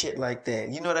do shit like that.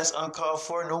 You know that's uncalled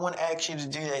for. No one asked you to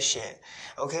do that shit.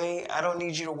 Okay? I don't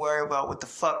need you to worry about what the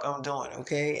fuck I'm doing,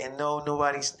 okay? And no,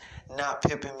 nobody's not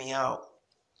pimping me out.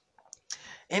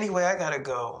 Anyway, I gotta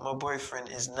go. My boyfriend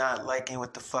is not liking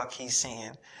what the fuck he's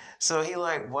seeing. So he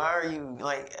like, why are you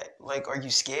like, are you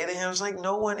scared of him? It's like,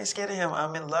 no one is scared of him.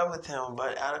 I'm in love with him,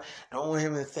 but I don't want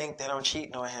him to think that I'm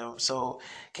cheating on him. So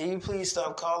can you please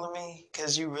stop calling me?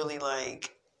 Cause you really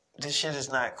like, this shit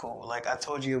is not cool. Like I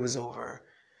told you it was over.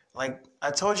 Like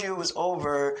I told you it was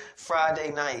over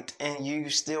Friday night, and you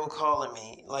still calling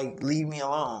me. Like leave me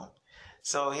alone.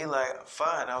 So he like,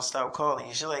 fine, I'll stop calling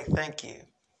you. She's like, thank you.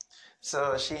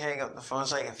 So she hang up the phone.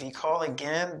 She's like, if he call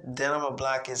again, then I'm gonna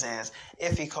block his ass.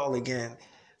 If he call again.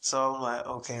 So I'm like,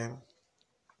 okay.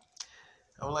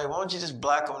 I'm like, why don't you just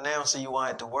block him now so you won't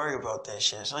have to worry about that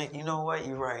shit? She's like, you know what?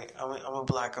 You're right. I'm gonna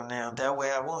block him now. That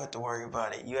way I won't have to worry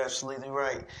about it. You're absolutely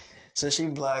right. So she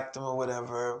blocked him or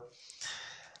whatever.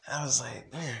 I was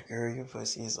like, man, girl, your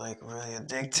pussy is like really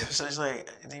addictive. So she's like,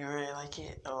 do you really like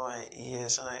it? I'm like, yeah.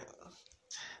 So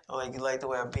I'm like, you like the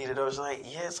way I beat it up? She's like,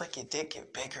 yeah, it's like your dick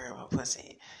get bigger in my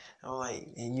pussy. I'm like,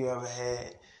 you ever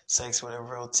had sex with a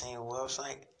real Teen Wolf? She's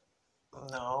like,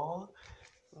 no.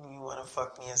 You want to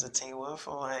fuck me as a Teen Wolf?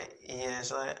 I'm like, yeah.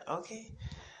 It's like, okay.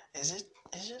 Is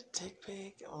your dick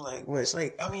big? I'm like, what? It's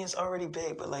like, I mean, it's already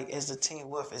big, but like, as a Teen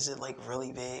Wolf, is it like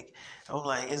really big? I'm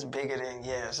like, it's bigger than,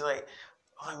 yeah. It's like,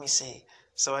 oh, let me see.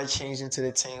 So I changed into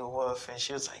the Teen Wolf, and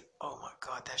she was like, oh my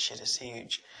God, that shit is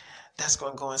huge. That's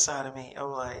gonna go inside of me.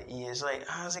 I'm like, yeah. It's like,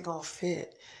 how's it gonna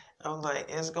fit? I'm like,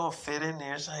 it's gonna fit in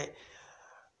there. It's like,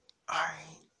 all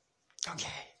right, okay.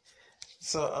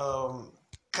 So,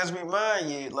 cause remind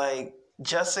you, like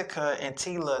Jessica and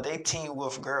Tila, they Teen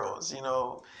Wolf girls, you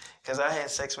know, cause I had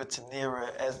sex with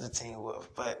Tanira as the Teen Wolf,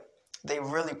 but they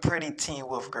really pretty Teen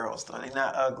Wolf girls though. They're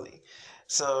not ugly.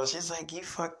 So she's like, you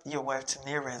fucked your wife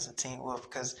Tanira as a Teen Wolf,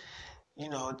 cause you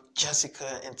know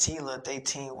Jessica and Tila, they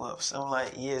Teen Wolves. I'm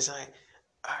like, yes, all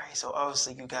right, so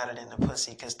obviously you got it in the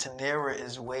pussy because Tanera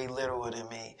is way littler than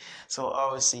me. So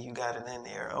obviously you got it in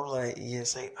there. I'm like, yeah,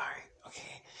 say, all right,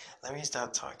 okay, let me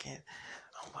stop talking.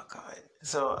 Oh my God.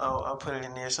 So I'll put it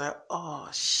in there. So, oh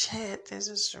shit, this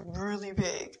is really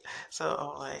big. So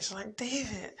I'm like, she's like,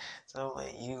 David. So I'm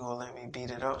like, you gonna let me beat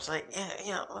it up? She's like,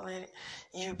 yeah, I'm gonna let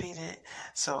you beat it.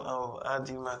 So I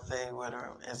do my thing with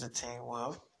her as a Teen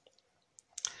Wolf.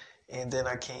 And then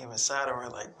I came inside of her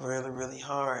like really, really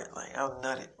hard. Like I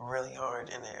nutted really hard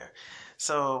in there.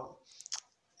 So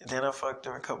then I fucked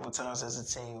her a couple times as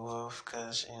a Teen Wolf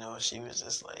because, you know, she was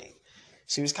just like,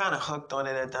 she was kind of hooked on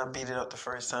it after I beat it up the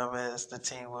first time as the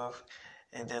Teen Wolf.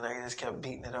 And then I just kept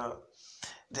beating it up.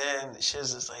 Then she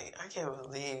was just like, I can't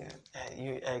believe that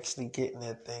you actually getting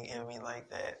that thing in me like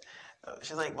that.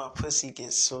 She's like, my pussy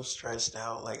gets so stretched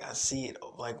out. Like, I see it,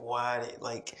 like, wide.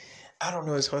 Like, I don't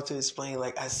know. It's hard to explain.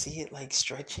 Like, I see it, like,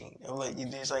 stretching. I'm like, you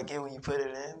just like, yeah, when you put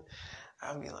it in,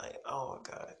 I'll be like, oh,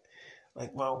 my God.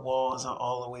 Like, my walls are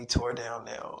all the way tore down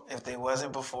now. If they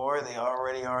wasn't before, they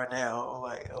already are now. I'm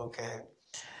like, okay.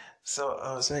 So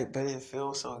I was like, but it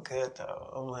feels so good,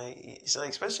 though. I'm like, it's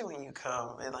like, especially when you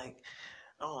come, it like,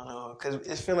 I don't know, cause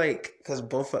it feel like cause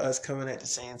both of us coming at the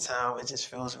same time, it just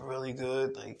feels really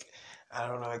good. Like I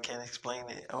don't know, I can't explain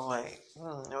it. I'm like,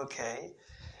 okay.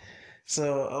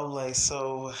 So I'm like,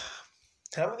 so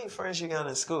how many friends you got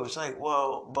in school? She's like,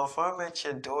 well, before I met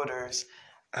your daughters,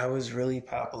 I was really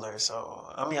popular.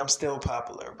 So I mean, I'm still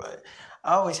popular, but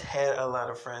I always had a lot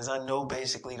of friends. I know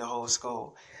basically the whole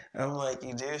school. And I'm like,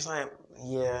 you do? It's like,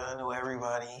 yeah, I know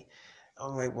everybody.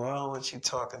 I'm like, well, I don't want you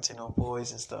talking to no boys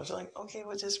and stuff. She's like, okay,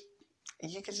 well, just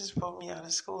you could just put me out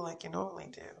of school like you normally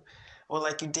do. Well,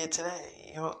 like you did today.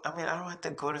 You know, I mean, I don't have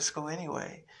to go to school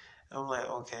anyway. I'm like,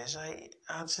 okay. She's like,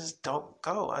 I just don't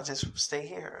go. I just stay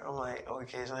here. I'm like,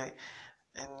 okay. She's like,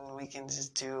 and we can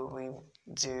just do, we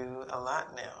do a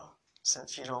lot now.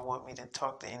 since you don't want me to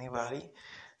talk to anybody.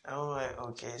 I'm like,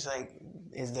 okay. It's like,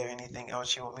 is there anything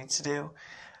else you want me to do?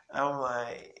 I'm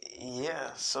like,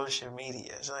 yeah, social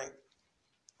media. It's like,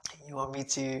 you want me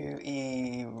to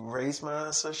erase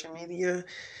my social media?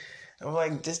 I'm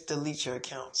like, just delete your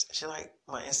accounts. She's like,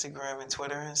 my Instagram and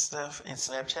Twitter and stuff and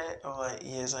Snapchat. I'm like,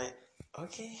 yeah. It's like,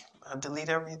 okay, I'll delete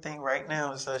everything right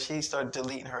now. So she started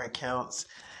deleting her accounts.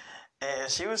 And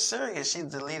she was serious. She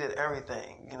deleted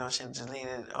everything. She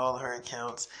deleted all her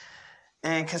accounts.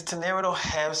 And because Tanera don't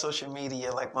have social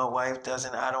media like my wife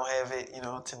doesn't, I don't have it.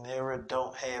 Tanera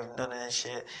don't have none of that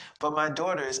shit. But our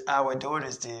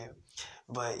daughters do.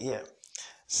 But yeah.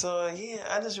 So yeah,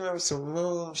 I just remember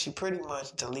Simone, she pretty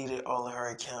much deleted all of her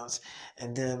accounts.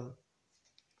 And then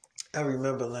I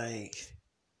remember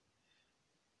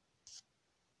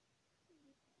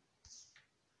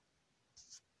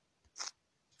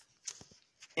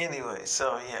anyway,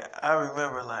 so yeah, I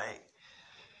remember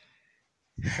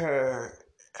her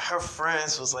her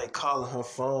friends was calling her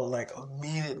phone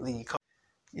immediately.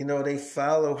 They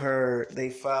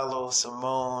follow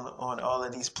Simone on all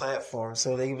of these platforms.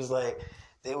 So they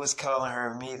was calling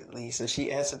her immediately. So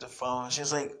she answered the phone. She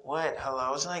was like, what? Hello?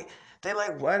 I was like,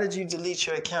 why did you delete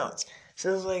your accounts? She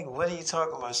was like, what are you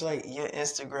talking about? She's like, your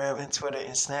Instagram and Twitter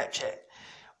and Snapchat.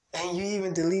 And you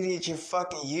even deleted your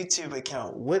fucking YouTube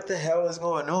account. What the hell is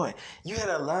going on? You had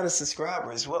a lot of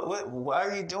subscribers. Why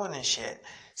are you doing this shit?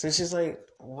 So she's like,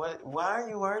 why are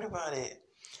you worried about it?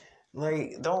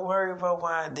 Don't worry about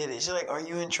why I did it. She's like, are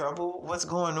you in trouble? What's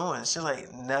going on? She's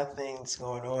like, nothing's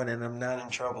going on and I'm not in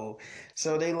trouble.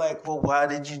 So they like, well, why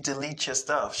did you delete your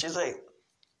stuff? She's like,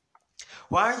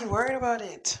 why are you worried about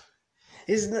it?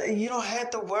 You don't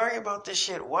have to worry about this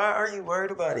shit. Why are you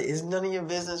worried about it? It's none of your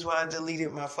business why I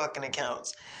deleted my fucking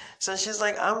accounts. So she's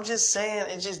like, I'm just saying,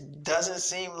 it just doesn't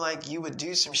seem like you would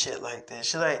do some shit like this.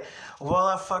 She's like, well,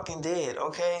 I fucking did,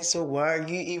 okay? So why are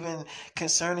you even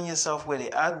concerning yourself with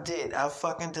it? I did. I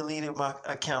fucking deleted my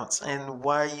accounts. And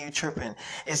why are you tripping?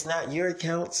 It's not your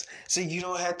accounts, so you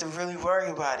don't have to really worry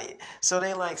about it. So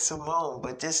they like, Simone,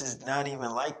 but this is not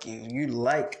even like you. You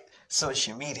like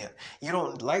social media. You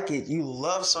don't like it. You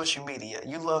love social media.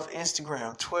 You love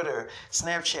Instagram, Twitter,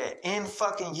 Snapchat, and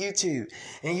fucking YouTube.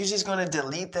 And you're just gonna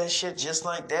delete that shit just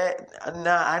like that?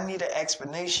 Nah, I need an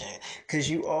explanation. Cause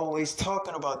you always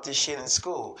talking about this shit in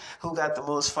school. Who got the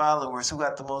most followers? Who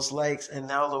got the most likes? And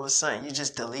now all of a sudden you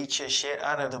just delete your shit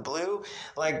out of the blue?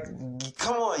 Like,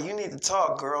 come on, you need to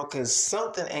talk, girl, cause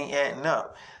something ain't adding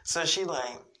up. So she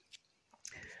like,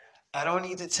 I don't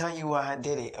need to tell you why I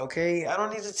did it, okay? I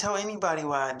don't need to tell anybody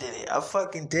why I did it. I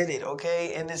fucking did it,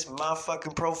 okay? And it's my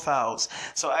fucking profiles.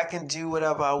 So I can do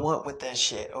whatever I want with that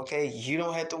shit, okay? You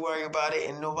don't have to worry about it,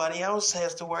 and nobody else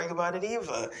has to worry about it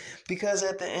either. Because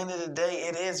at the end of the day,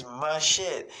 it is my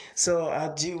shit. So I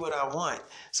do what I want.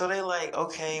 So they like,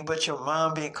 okay, but your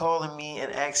mom been calling me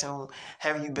and asking,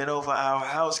 have you been over our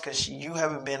house? Because you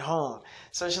haven't been home.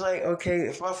 So she's like, okay,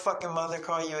 if my fucking mother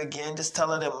call you again, just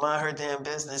tell her to mind her damn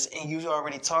business and you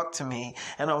already talked to me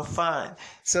and I'm fine.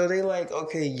 So they like,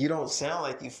 okay, you don't sound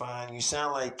like you fine. You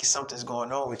sound like something's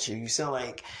going on with you. You sound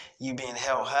like you being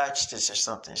held hostage or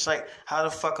something. She's like, how the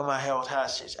fuck am I held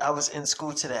hostage? I was in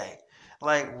school today.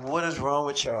 Like, what is wrong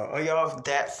with y'all? Are y'all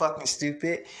that fucking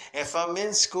stupid? If I'm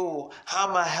in school, how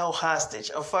am I held hostage?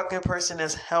 A fucking person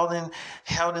that's held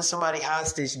in somebody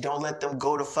hostage, don't let them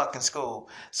go to fucking school.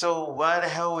 So why the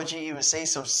hell would you even say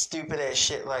some stupid ass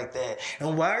shit like that?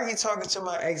 And why are you talking to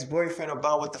my ex-boyfriend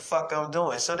about what the fuck I'm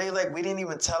doing? So they like, we didn't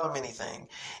even tell him anything.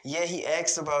 Yeah, he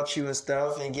asked about you and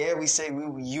stuff, and yeah, we say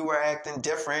you were acting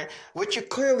different, which you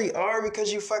clearly are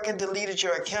because you fucking deleted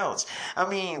your accounts. I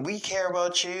mean, we care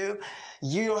about you.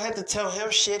 You don't have to tell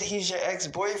him shit. He's your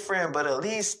ex-boyfriend, but at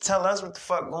least tell us what the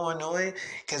fuck going on,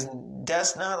 because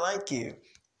that's not like you.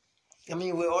 I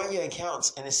mean, we're on your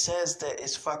accounts, and it says that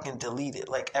it's fucking deleted.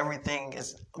 Like, everything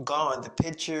is gone. The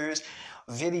pictures,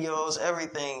 videos,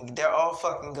 everything, they're all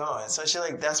fucking gone. So she's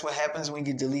like, that's what happens when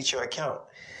you delete your account.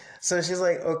 So she's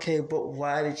like, okay, but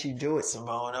why did you do it,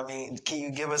 Simone? I mean, can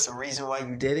you give us a reason why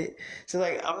you did it? She's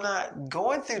like, I'm not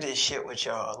going through this shit with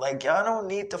y'all. Like, y'all don't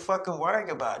need to fucking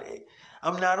worry about it.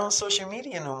 I'm not on social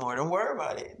media no more. Don't worry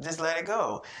about it. Just let it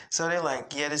go. So they're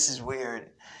like, yeah, this is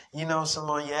weird.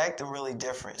 Simone, you're acting really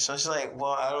different. So she's like,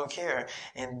 well, I don't care.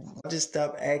 And just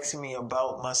stop asking me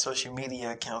about my social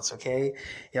media accounts, okay?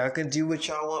 Y'all can do what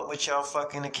y'all want with y'all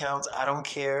fucking accounts. I don't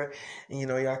care.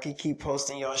 Y'all can keep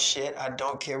posting y'all shit. I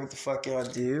don't care what the fuck y'all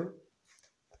do.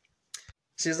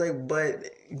 She's like, but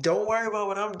don't worry about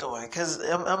what I'm doing. Because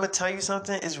I'm going to tell you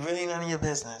something. It's really none of your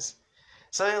business.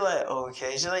 So they're like,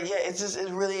 okay. She's like, yeah,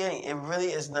 it really ain't. It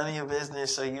really is none of your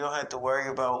business. So you don't have to worry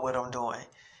about what I'm doing.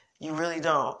 You really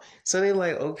don't. So they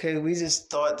like, okay, we just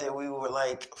thought that we would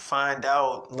like find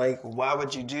out, like, why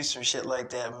would you do some shit like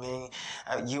that? I mean,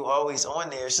 you always on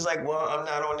there. She's like, well, I'm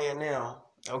not on there now.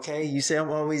 Okay, you say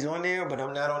I'm always on there, but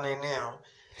I'm not on there now.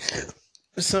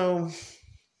 So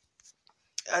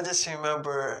I just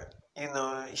remember,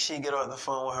 she get on the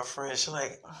phone with her friend. She's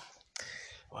like,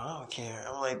 well, I don't care.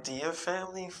 I'm like, do your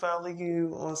family follow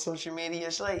you on social media?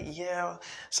 She's like, yeah.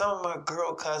 Some of my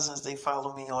girl cousins, they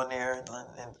follow me on there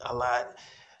and a lot.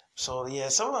 So yeah,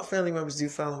 some of my family members do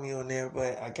follow me on there,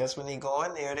 but I guess when they go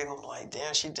on there, they're gonna be like,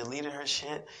 damn, she deleted her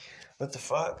shit. What the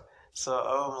fuck? So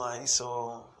I'm like,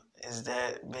 so is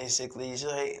that basically? She's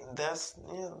like,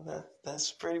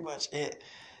 that's pretty much it.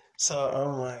 So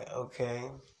I'm like,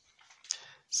 okay.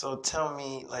 So tell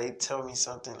me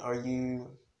something. Are you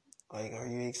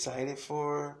excited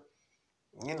for?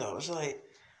 She's like,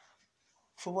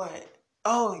 for what?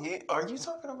 Oh, are you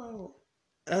talking about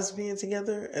us being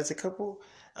together as a couple?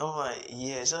 I'm like,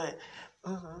 yeah. She's like,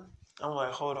 mm-hmm. I'm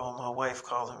like, hold on, my wife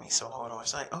calling me, so hold on.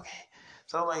 She's like, okay.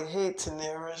 So I'm like, hey,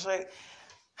 Tanera. She's like,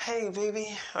 hey, baby,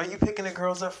 are you picking the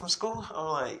girls up from school? I'm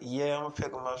like, yeah, I'm gonna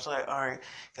pick them up. She's like, all right,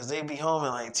 because they be home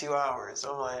in like 2 hours.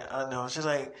 I'm like, I know. She's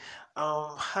like,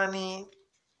 honey,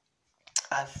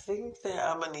 I think that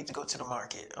I'm gonna need to go to the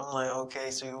market. I'm like, okay,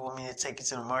 so you want me to take you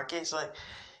to the market? She's like,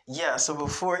 yeah, so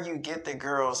before you get the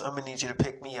girls, I'm gonna need you to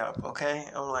pick me up, okay?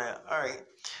 I'm like, all right.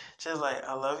 She's like,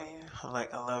 I love you. I'm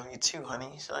like, I love you too, honey.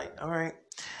 She's like, all right.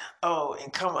 Oh,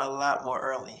 and come a lot more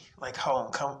early, like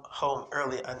home. Come home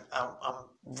early. I'm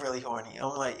really horny.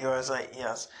 I'm like, yours, like,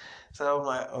 yes. So I'm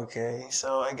like, okay.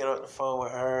 So I get on the phone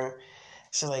with her.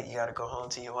 She's like, you gotta go home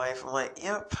to your wife. I'm like,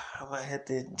 yep. I'm gonna have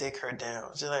to dick her down.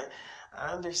 She's like,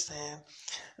 I understand.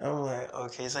 I'm like,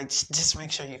 okay. It's like, just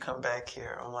make sure you come back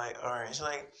here. I'm like, all right. She's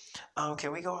like,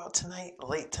 can we go out tonight,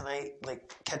 late tonight,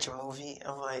 like catch a movie?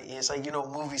 I'm like, yeah. It's like,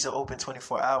 movies are open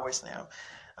 24 hours now.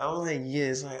 I'm like, yeah.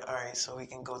 It's like, all right, so we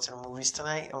can go to the movies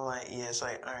tonight? I'm like, yeah. It's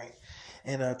like, all right.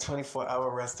 And a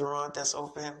 24-hour restaurant that's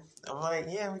open? I'm like,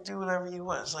 yeah, we do whatever you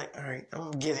want. It's like, all right.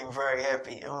 I'm getting very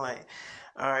happy. I'm like,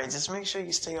 all right, just make sure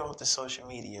you stay off the social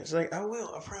media. It's like, I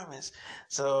will, I promise.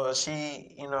 So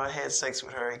she, I had sex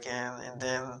with her again, and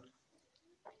then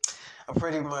I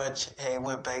pretty much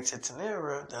went back to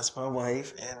Tanera, that's my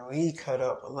wife, and we cut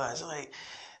up a lot. She's like,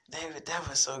 David, that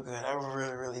was so good. I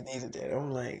really, really needed that.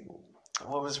 I'm like,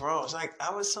 what was wrong? It's like,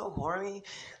 I was so horny.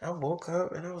 I woke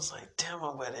up and I was like, damn,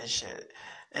 I'm wet as shit.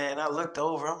 And I looked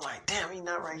over, I'm like, damn, he's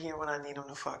not right here when I need him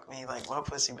to fuck me. Like, my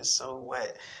pussy was so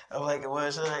wet. I'm like, it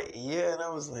was? She's like, yeah. And I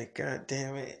was like, God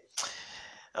damn it.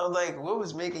 I was like, what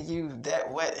was making you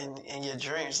that wet in your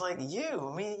dreams? Like, me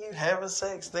and you having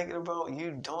sex, thinking about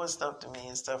you doing stuff to me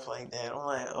and stuff like that. I'm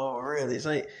like, oh, really? It's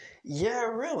like, yeah,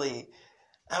 really.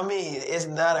 I mean, it's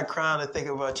not a crime to think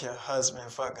about your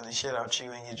husband fucking the shit out you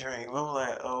in your dream. I'm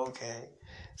like, oh, okay.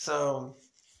 So,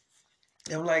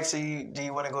 I'm like, so do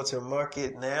you want to go to the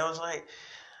market now? It's like,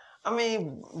 I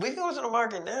mean, we can go to the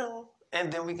market now,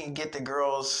 and then we can get the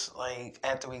girls like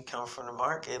after we come from the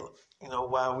market.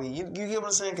 While you get what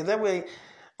I'm saying? Because that way,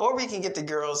 or we can get the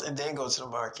girls and then go to the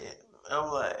market.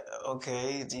 I'm like,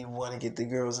 okay, do you want to get the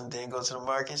girls and then go to the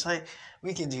market? It's like,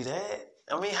 we can do that.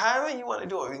 I mean, however you want to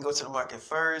do it. We can go to the market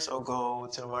first or go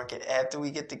to the market after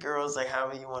we get the girls, like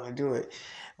however you want to do it.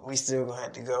 We still gonna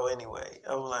have to go anyway.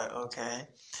 I'm like, okay.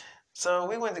 So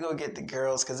we went to go get the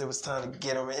girls because it was time to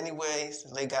get them anyway.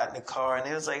 So they got in the car and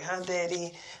it was like, hi,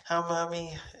 daddy, hi,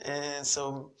 mommy. And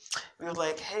so we were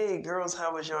like, hey, girls,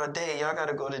 how was your day? Y'all got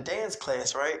to go to dance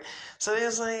class, right? So they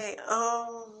was like,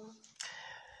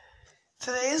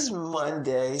 today is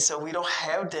Monday, so we don't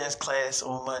have dance class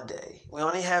on Monday. We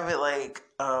only have it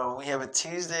we have it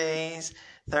Tuesdays,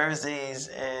 Thursdays,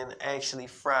 and actually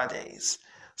Fridays.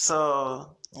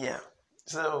 So, yeah.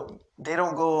 So they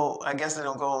don't go, I guess they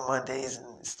don't go on Mondays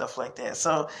and stuff like that.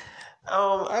 So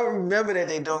I remember that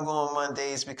they don't go on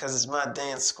Mondays because it's my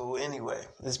dance school anyway.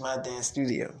 It's my dance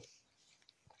studio.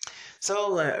 So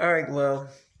like, all right, well,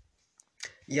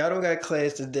 y'all don't got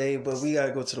class today, but we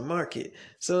gotta go to the market.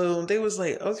 So they was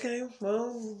like, okay,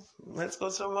 well, let's go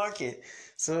to the market.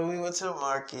 So we went to the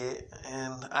market,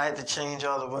 and I had to change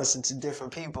all of us into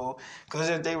different people, because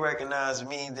if they recognize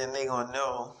me, then they gonna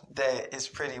know that it's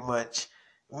pretty much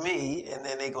me, and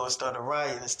then they gonna start a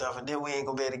riot and stuff, and then we ain't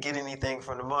gonna be able to get anything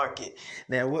from the market.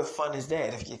 Now, what fun is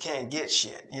that if you can't get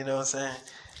shit? You know what I'm saying?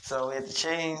 So we had to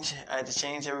change. I had to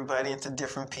change everybody into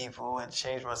different people. I had to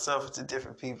change myself into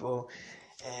different people.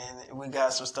 And we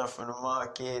got some stuff from the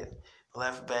market,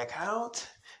 left back out,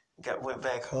 went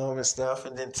back home and stuff.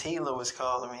 And then Tila was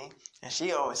calling me, and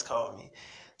she always called me.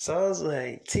 So I was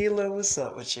like, Tila, what's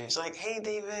up with you? She's like, hey,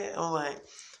 David. I'm like,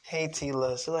 hey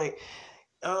Tila, so like,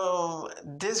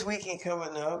 this weekend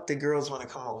coming up, the girls want to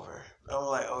come over. I'm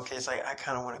like, okay, it's like I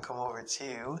kind of want to come over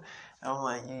too. I'm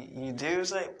like, you do?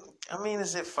 It's like, I mean,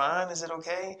 is it fine? Is it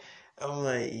okay? I'm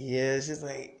like, yeah. She's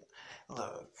like,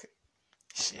 look,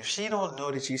 if she don't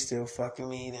know that you still fucking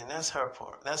me, then that's her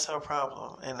part. That's her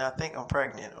problem. And I think I'm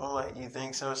pregnant. I'm like, you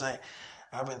think so? It's like,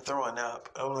 I've been throwing up.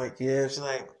 I'm like, yeah. She's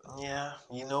like, yeah.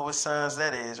 You know what signs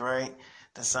that is, right?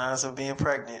 The signs of being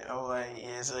pregnant. I'm like,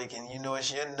 yeah. It's like, and you know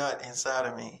it's your nut inside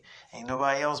of me. Ain't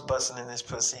nobody else busting in this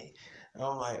pussy.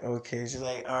 I'm like, okay. She's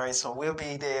like, all right. So we'll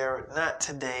be there. Not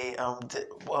today.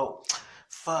 Well,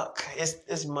 fuck.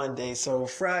 It's Monday. So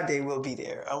Friday we'll be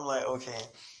there. I'm like, okay.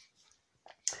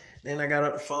 Then I got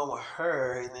on the phone with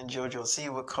her, and then JoJo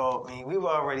Siwa called me. We were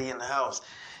already in the house,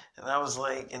 and I was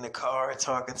like in the car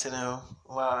talking to them.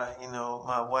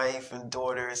 My wife and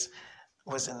daughters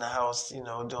was in the house, doing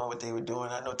what they were doing.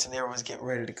 I know Tanera was getting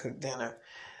ready to cook dinner.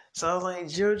 So I was like,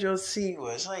 JoJo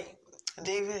Siwa. It's like,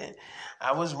 David,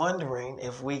 I was wondering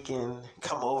if we can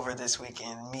come over this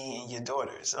weekend, me and your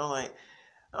daughters. I'm like,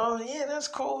 oh yeah, that's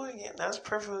cool. Yeah, that's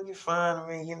perfectly fine. I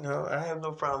mean, I have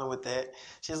no problem with that.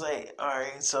 She's like, all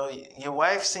right. So your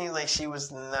wife seemed like she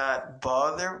was not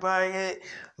bothered by it,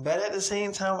 but at the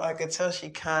same time, I could tell she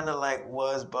kind of like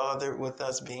was bothered with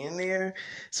us being there.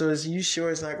 So is you sure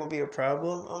it's not gonna be a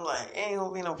problem? I'm like, ain't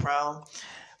gonna be no problem.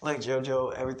 Like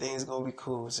JoJo, everything's gonna be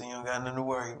cool, so you don't got nothing to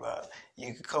worry about.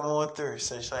 You can come on through.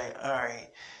 So she's like, all right.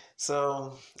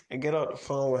 So I get off the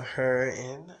phone with her,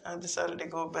 and I decided to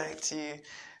go back to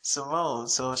Simone.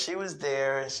 So she was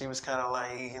there, and she was kind of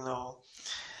like,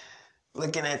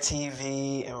 looking at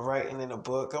TV and writing in a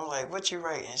book. I'm like, what you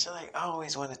writing? She's like, I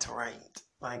always wanted to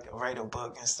write a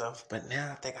book and stuff, but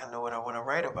now I think I know what I want to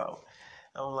write about.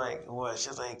 I'm like, what?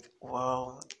 She's like,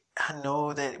 well, I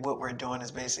know that what we're doing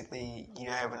is basically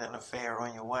you having an affair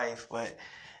on your wife, but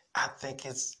I think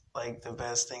it's like the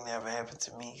best thing that ever happened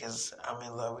to me because I'm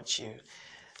in love with you.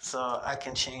 So I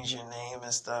can change your name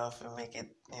and stuff and make it,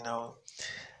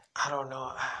 I don't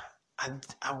know.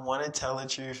 I want to tell the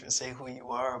truth and say who you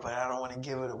are, but I don't want to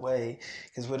give it away.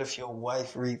 Because what if your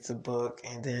wife reads the book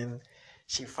and then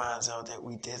she finds out that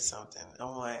we did something?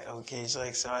 I'm like, okay. So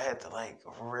I had to like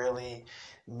really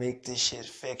make this shit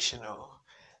fictional.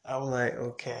 I'm like,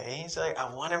 okay. He's like,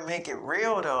 I want to make it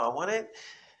real though. I want it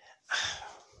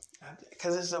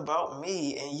because it's about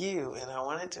me and you, and I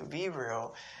want it to be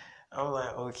real. I'm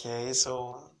like, okay.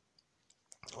 So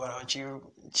why don't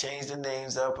you change the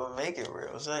names up and make it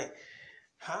real? It's like,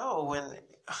 how when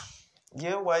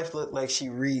your wife looked like she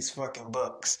reads fucking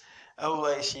books? I'm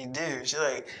like, she do. She's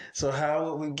like, so how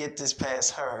would we get this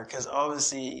past her? Because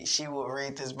obviously she will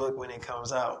read this book when it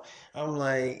comes out. I'm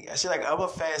like, she's like, I'm a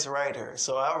fast writer,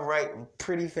 so I write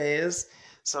pretty fast.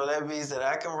 So that means that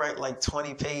I can write like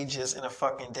 20 pages in a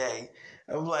fucking day.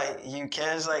 I'm like, you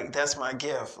can? It's like, that's my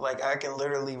gift. Like, I can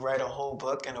literally write a whole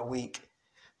book in a week.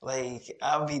 Like,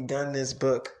 I'll be done this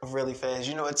book really fast.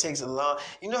 It takes a long...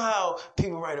 You know how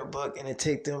people write a book and it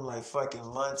take them like fucking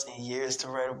months and years to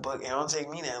write a book? It don't take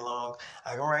me that long.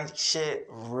 I can write shit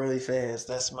really fast.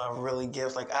 That's my really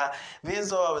gift. Like, being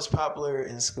though I was popular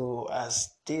in school, I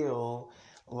still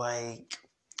like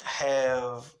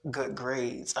have good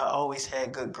grades. I always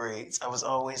had good grades. I was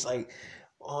always like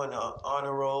on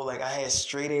a roll. Like, I had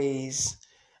straight A's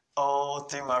all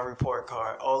through my report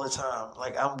card all the time.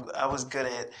 Like, I was good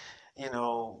at,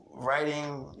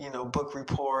 writing, book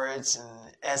reports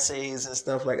and essays and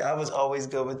stuff. Like, I was always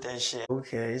good with that shit.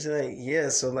 Okay, it's like, yeah,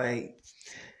 so like,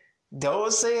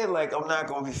 don't say it like I'm not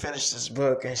gonna be finished this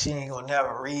book and she ain't gonna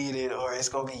never read it or it's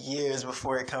gonna be years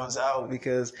before it comes out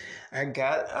because I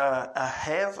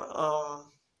have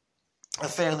a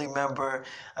family member.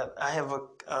 I have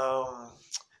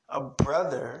a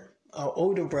brother, an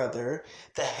older brother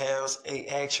that has a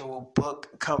actual book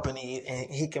company and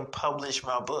he can publish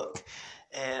my book.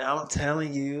 And I'm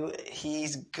telling you,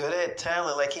 he's good at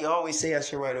talent. Like, he always say I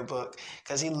should write a book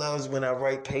because he loves when I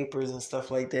write papers and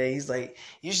stuff like that. He's like,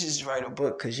 you should just write a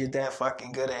book because you're that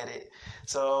fucking good at it.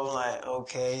 So I'm like,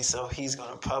 okay, so he's going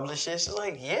to publish it? She's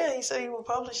like, yeah, he said he will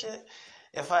publish it.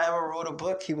 If I ever wrote a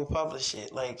book, he would publish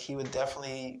it. Like, he would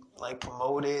definitely like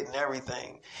promote it and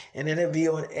everything. And then it'd be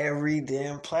on every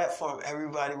damn platform.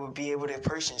 Everybody would be able to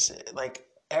purchase it. Like,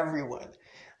 everyone.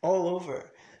 All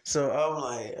over. So I'm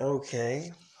like,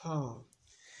 okay.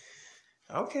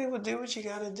 Okay, well, do what you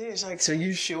gotta do. It's like, so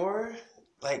you sure?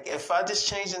 Like, if I just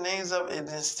change the names up and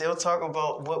then still talk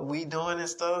about what we doing and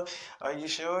stuff, are you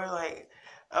sure? Like,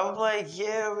 I'm like,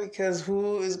 yeah, because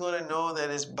who is gonna know that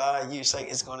it's by you? It's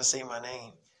like, it's gonna say my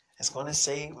name. It's gonna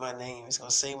say my name. It's gonna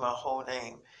say my whole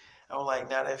name. I'm like,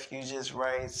 not if you just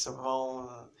write Simone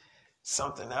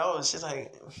something else. She's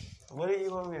like, what do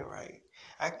you want me to write?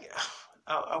 I,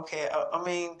 okay. I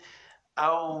mean,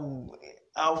 I'll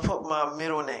I'll put my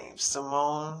middle name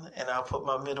Simone, and I'll put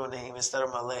my middle name instead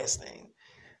of my last name.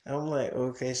 I'm like,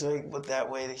 okay, so like, but that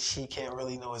way she can't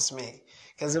really know it's me.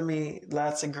 Because, I mean,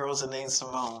 lots of girls are named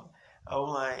Simone. I'm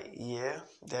like, yeah,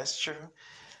 that's true.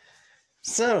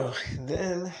 So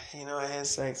then, I had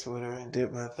sex with her and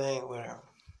did my thing with her.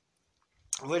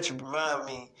 Which reminded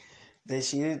me that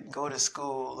she didn't go to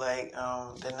school like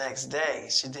the next day.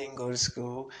 She didn't go to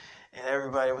school. And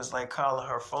everybody was like calling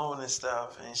her phone and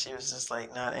stuff. And she was just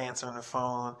like not answering the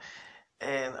phone.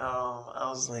 And I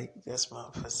was like, that's my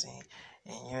pussy.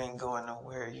 And you ain't going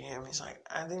nowhere. You hear me? He's like,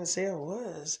 I didn't say I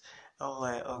was. I'm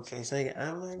like, okay. So like,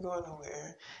 I'm not going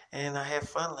nowhere. And I had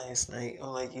fun last night. I'm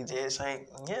like, you did? It's like,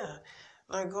 yeah.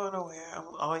 I'm not going nowhere. I'm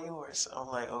all yours. I'm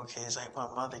like, okay. It's like, my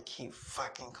mother keep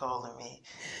fucking calling me.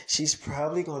 She's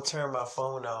probably going to turn my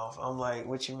phone off. I'm like,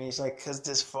 what you mean? It's like, because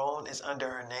this phone is under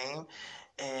her name.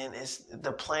 And it's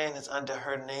the plan is under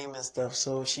her name and stuff,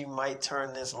 so she might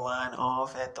turn this line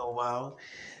off after a while.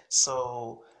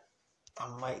 So I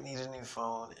might need a new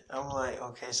phone. I'm like,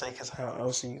 okay, so because how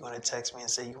else are you gonna text me and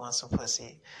say you want some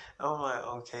pussy? I'm like,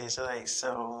 okay, so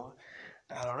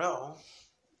I don't know.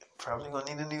 Probably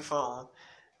gonna need a new phone.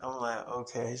 I'm like,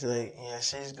 okay, so like, yeah,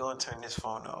 she's gonna turn this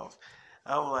phone off.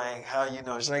 I'm like, how you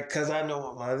know? She's like, cause I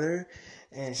know my mother,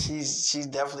 and she's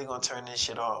definitely gonna turn this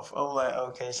shit off. I'm like,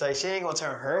 okay, it's like she ain't gonna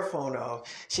turn her phone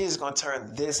off. She's gonna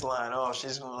turn this line off.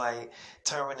 She's gonna like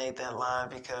terminate that line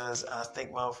because I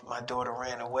think my daughter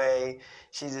ran away.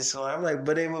 She's just going. I'm like,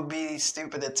 but it would be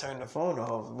stupid to turn the phone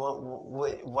off.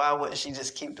 Why wouldn't she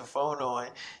just keep the phone on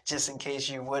just in case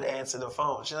you would answer the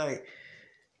phone? She's like.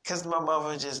 Cause my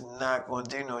mother just not gonna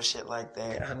do no shit like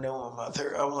that. I know my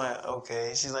mother. I'm like,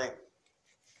 okay. She's like,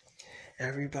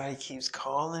 everybody keeps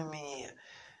calling me.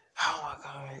 Oh my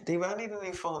god, Dave, I need a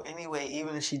new phone anyway,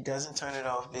 even if she doesn't turn it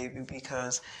off, baby,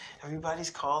 because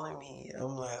everybody's calling me.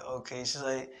 I'm like, okay. She's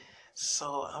like,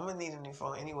 so I'm gonna need a new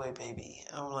phone anyway, baby.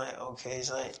 I'm like, okay.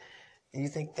 She's like, you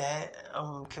think that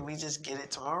can we just get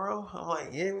it tomorrow? I'm like,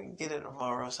 yeah, we can get it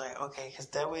tomorrow. It's like, okay, because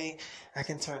that way I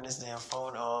can turn this damn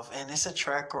phone off, and it's a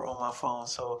tracker on my phone,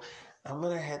 so I'm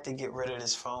gonna have to get rid of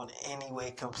this phone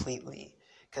anyway completely.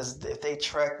 Because if they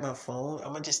track my phone,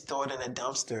 I'm gonna just throw it in a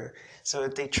dumpster. So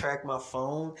if they track my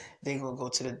phone, they gonna go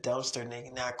to the dumpster and they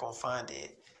not gonna find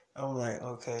it. I'm like,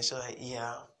 okay, so like,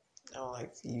 yeah. I'm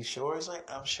like, you sure? It's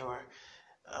like, I'm sure.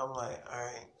 I'm like, all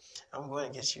right, I'm going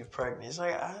to get you pregnant. It's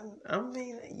like, I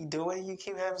mean, the way you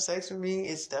keep having sex with me,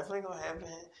 it's definitely going to happen.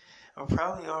 I'm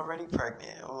probably already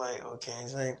pregnant. I'm like, okay.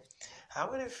 It's like,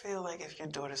 how would it feel like if your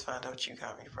daughters found out you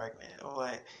got me pregnant? I'm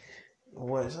like,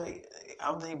 what? It's like,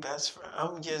 I'm the best friend.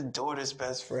 I'm your daughter's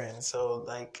best friend. So,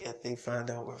 like, if they find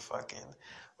out we're fucking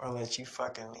or let you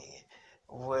fucking me,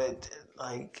 what,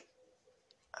 like,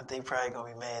 they probably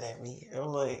going to be mad at me. I'm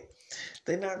like,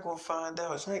 they're not gonna find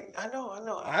out. It's like I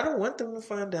know. I don't want them to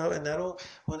find out, and I don't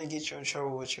want to get you in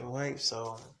trouble with your wife.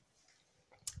 So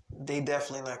they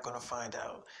definitely not gonna find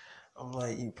out. I'm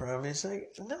like, you promise?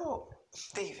 Like, no,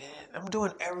 David. I'm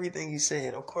doing everything you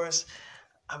said. Of course,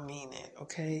 I mean it.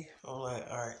 Okay. I'm like,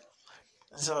 all right.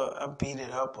 So I beat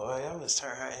it up, boy. I was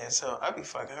turn her ass so I be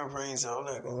fucking her brains out.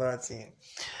 I'm not gonna lie to you.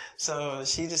 So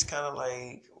she just kind of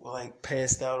like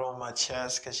passed out on my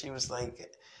chest because she was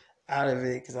like out of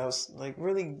it because I was like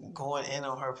really going in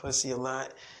on her pussy a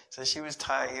lot. So she was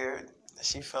tired.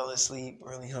 She fell asleep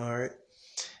really hard.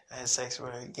 I had sex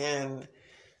with her again.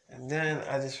 And then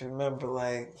I just remember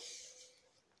like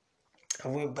I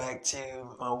went back to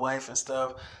my wife and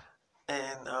stuff.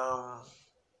 And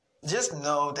just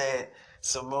know that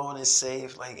Simone is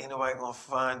safe. Like ain't nobody gonna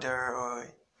find her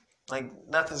or like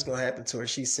nothing's gonna happen to her.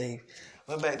 She's safe.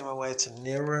 Went back to my wife to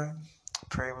Nira.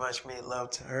 Pretty much made love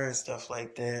to her and stuff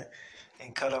like that.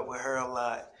 And cut up with her a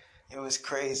lot. It was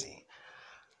crazy.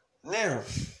 Now,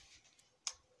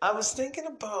 I was thinking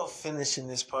about finishing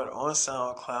this part on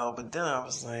SoundCloud, but then I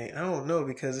was like, I don't know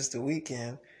because it's the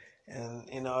weekend, and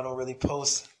I don't really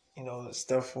post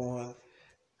stuff on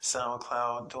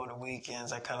SoundCloud during the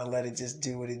weekends. I kind of let it just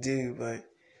do what it do, but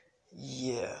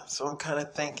yeah. So I'm kind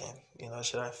of thinking,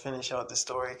 should I finish out the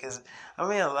story? Because I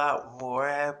mean, a lot more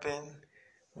happened.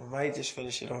 We might just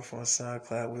finish it off on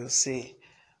SoundCloud. We'll see.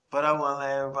 But I want to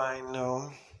let everybody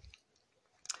know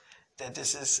that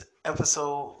this is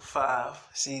episode 5,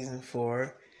 season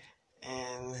 4.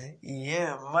 And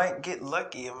yeah, might get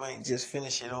lucky. I might just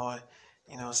finish it on,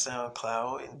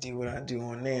 SoundCloud and do what I do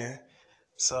on there.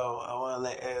 So I want to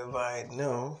let everybody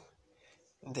know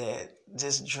that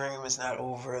this dream is not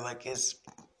over. Like it's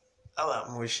a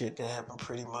lot more shit that happened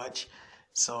pretty much.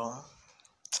 So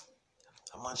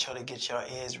I'm going to try to get y'all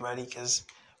ears ready because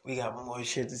we got more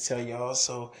shit to tell y'all.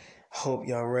 So hope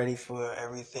y'all ready for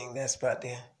everything that's about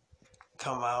to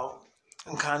come out.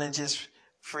 I'm kind of just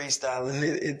freestyling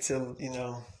it until,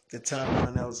 the time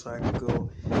run out so I can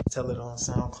go tell it on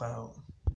SoundCloud.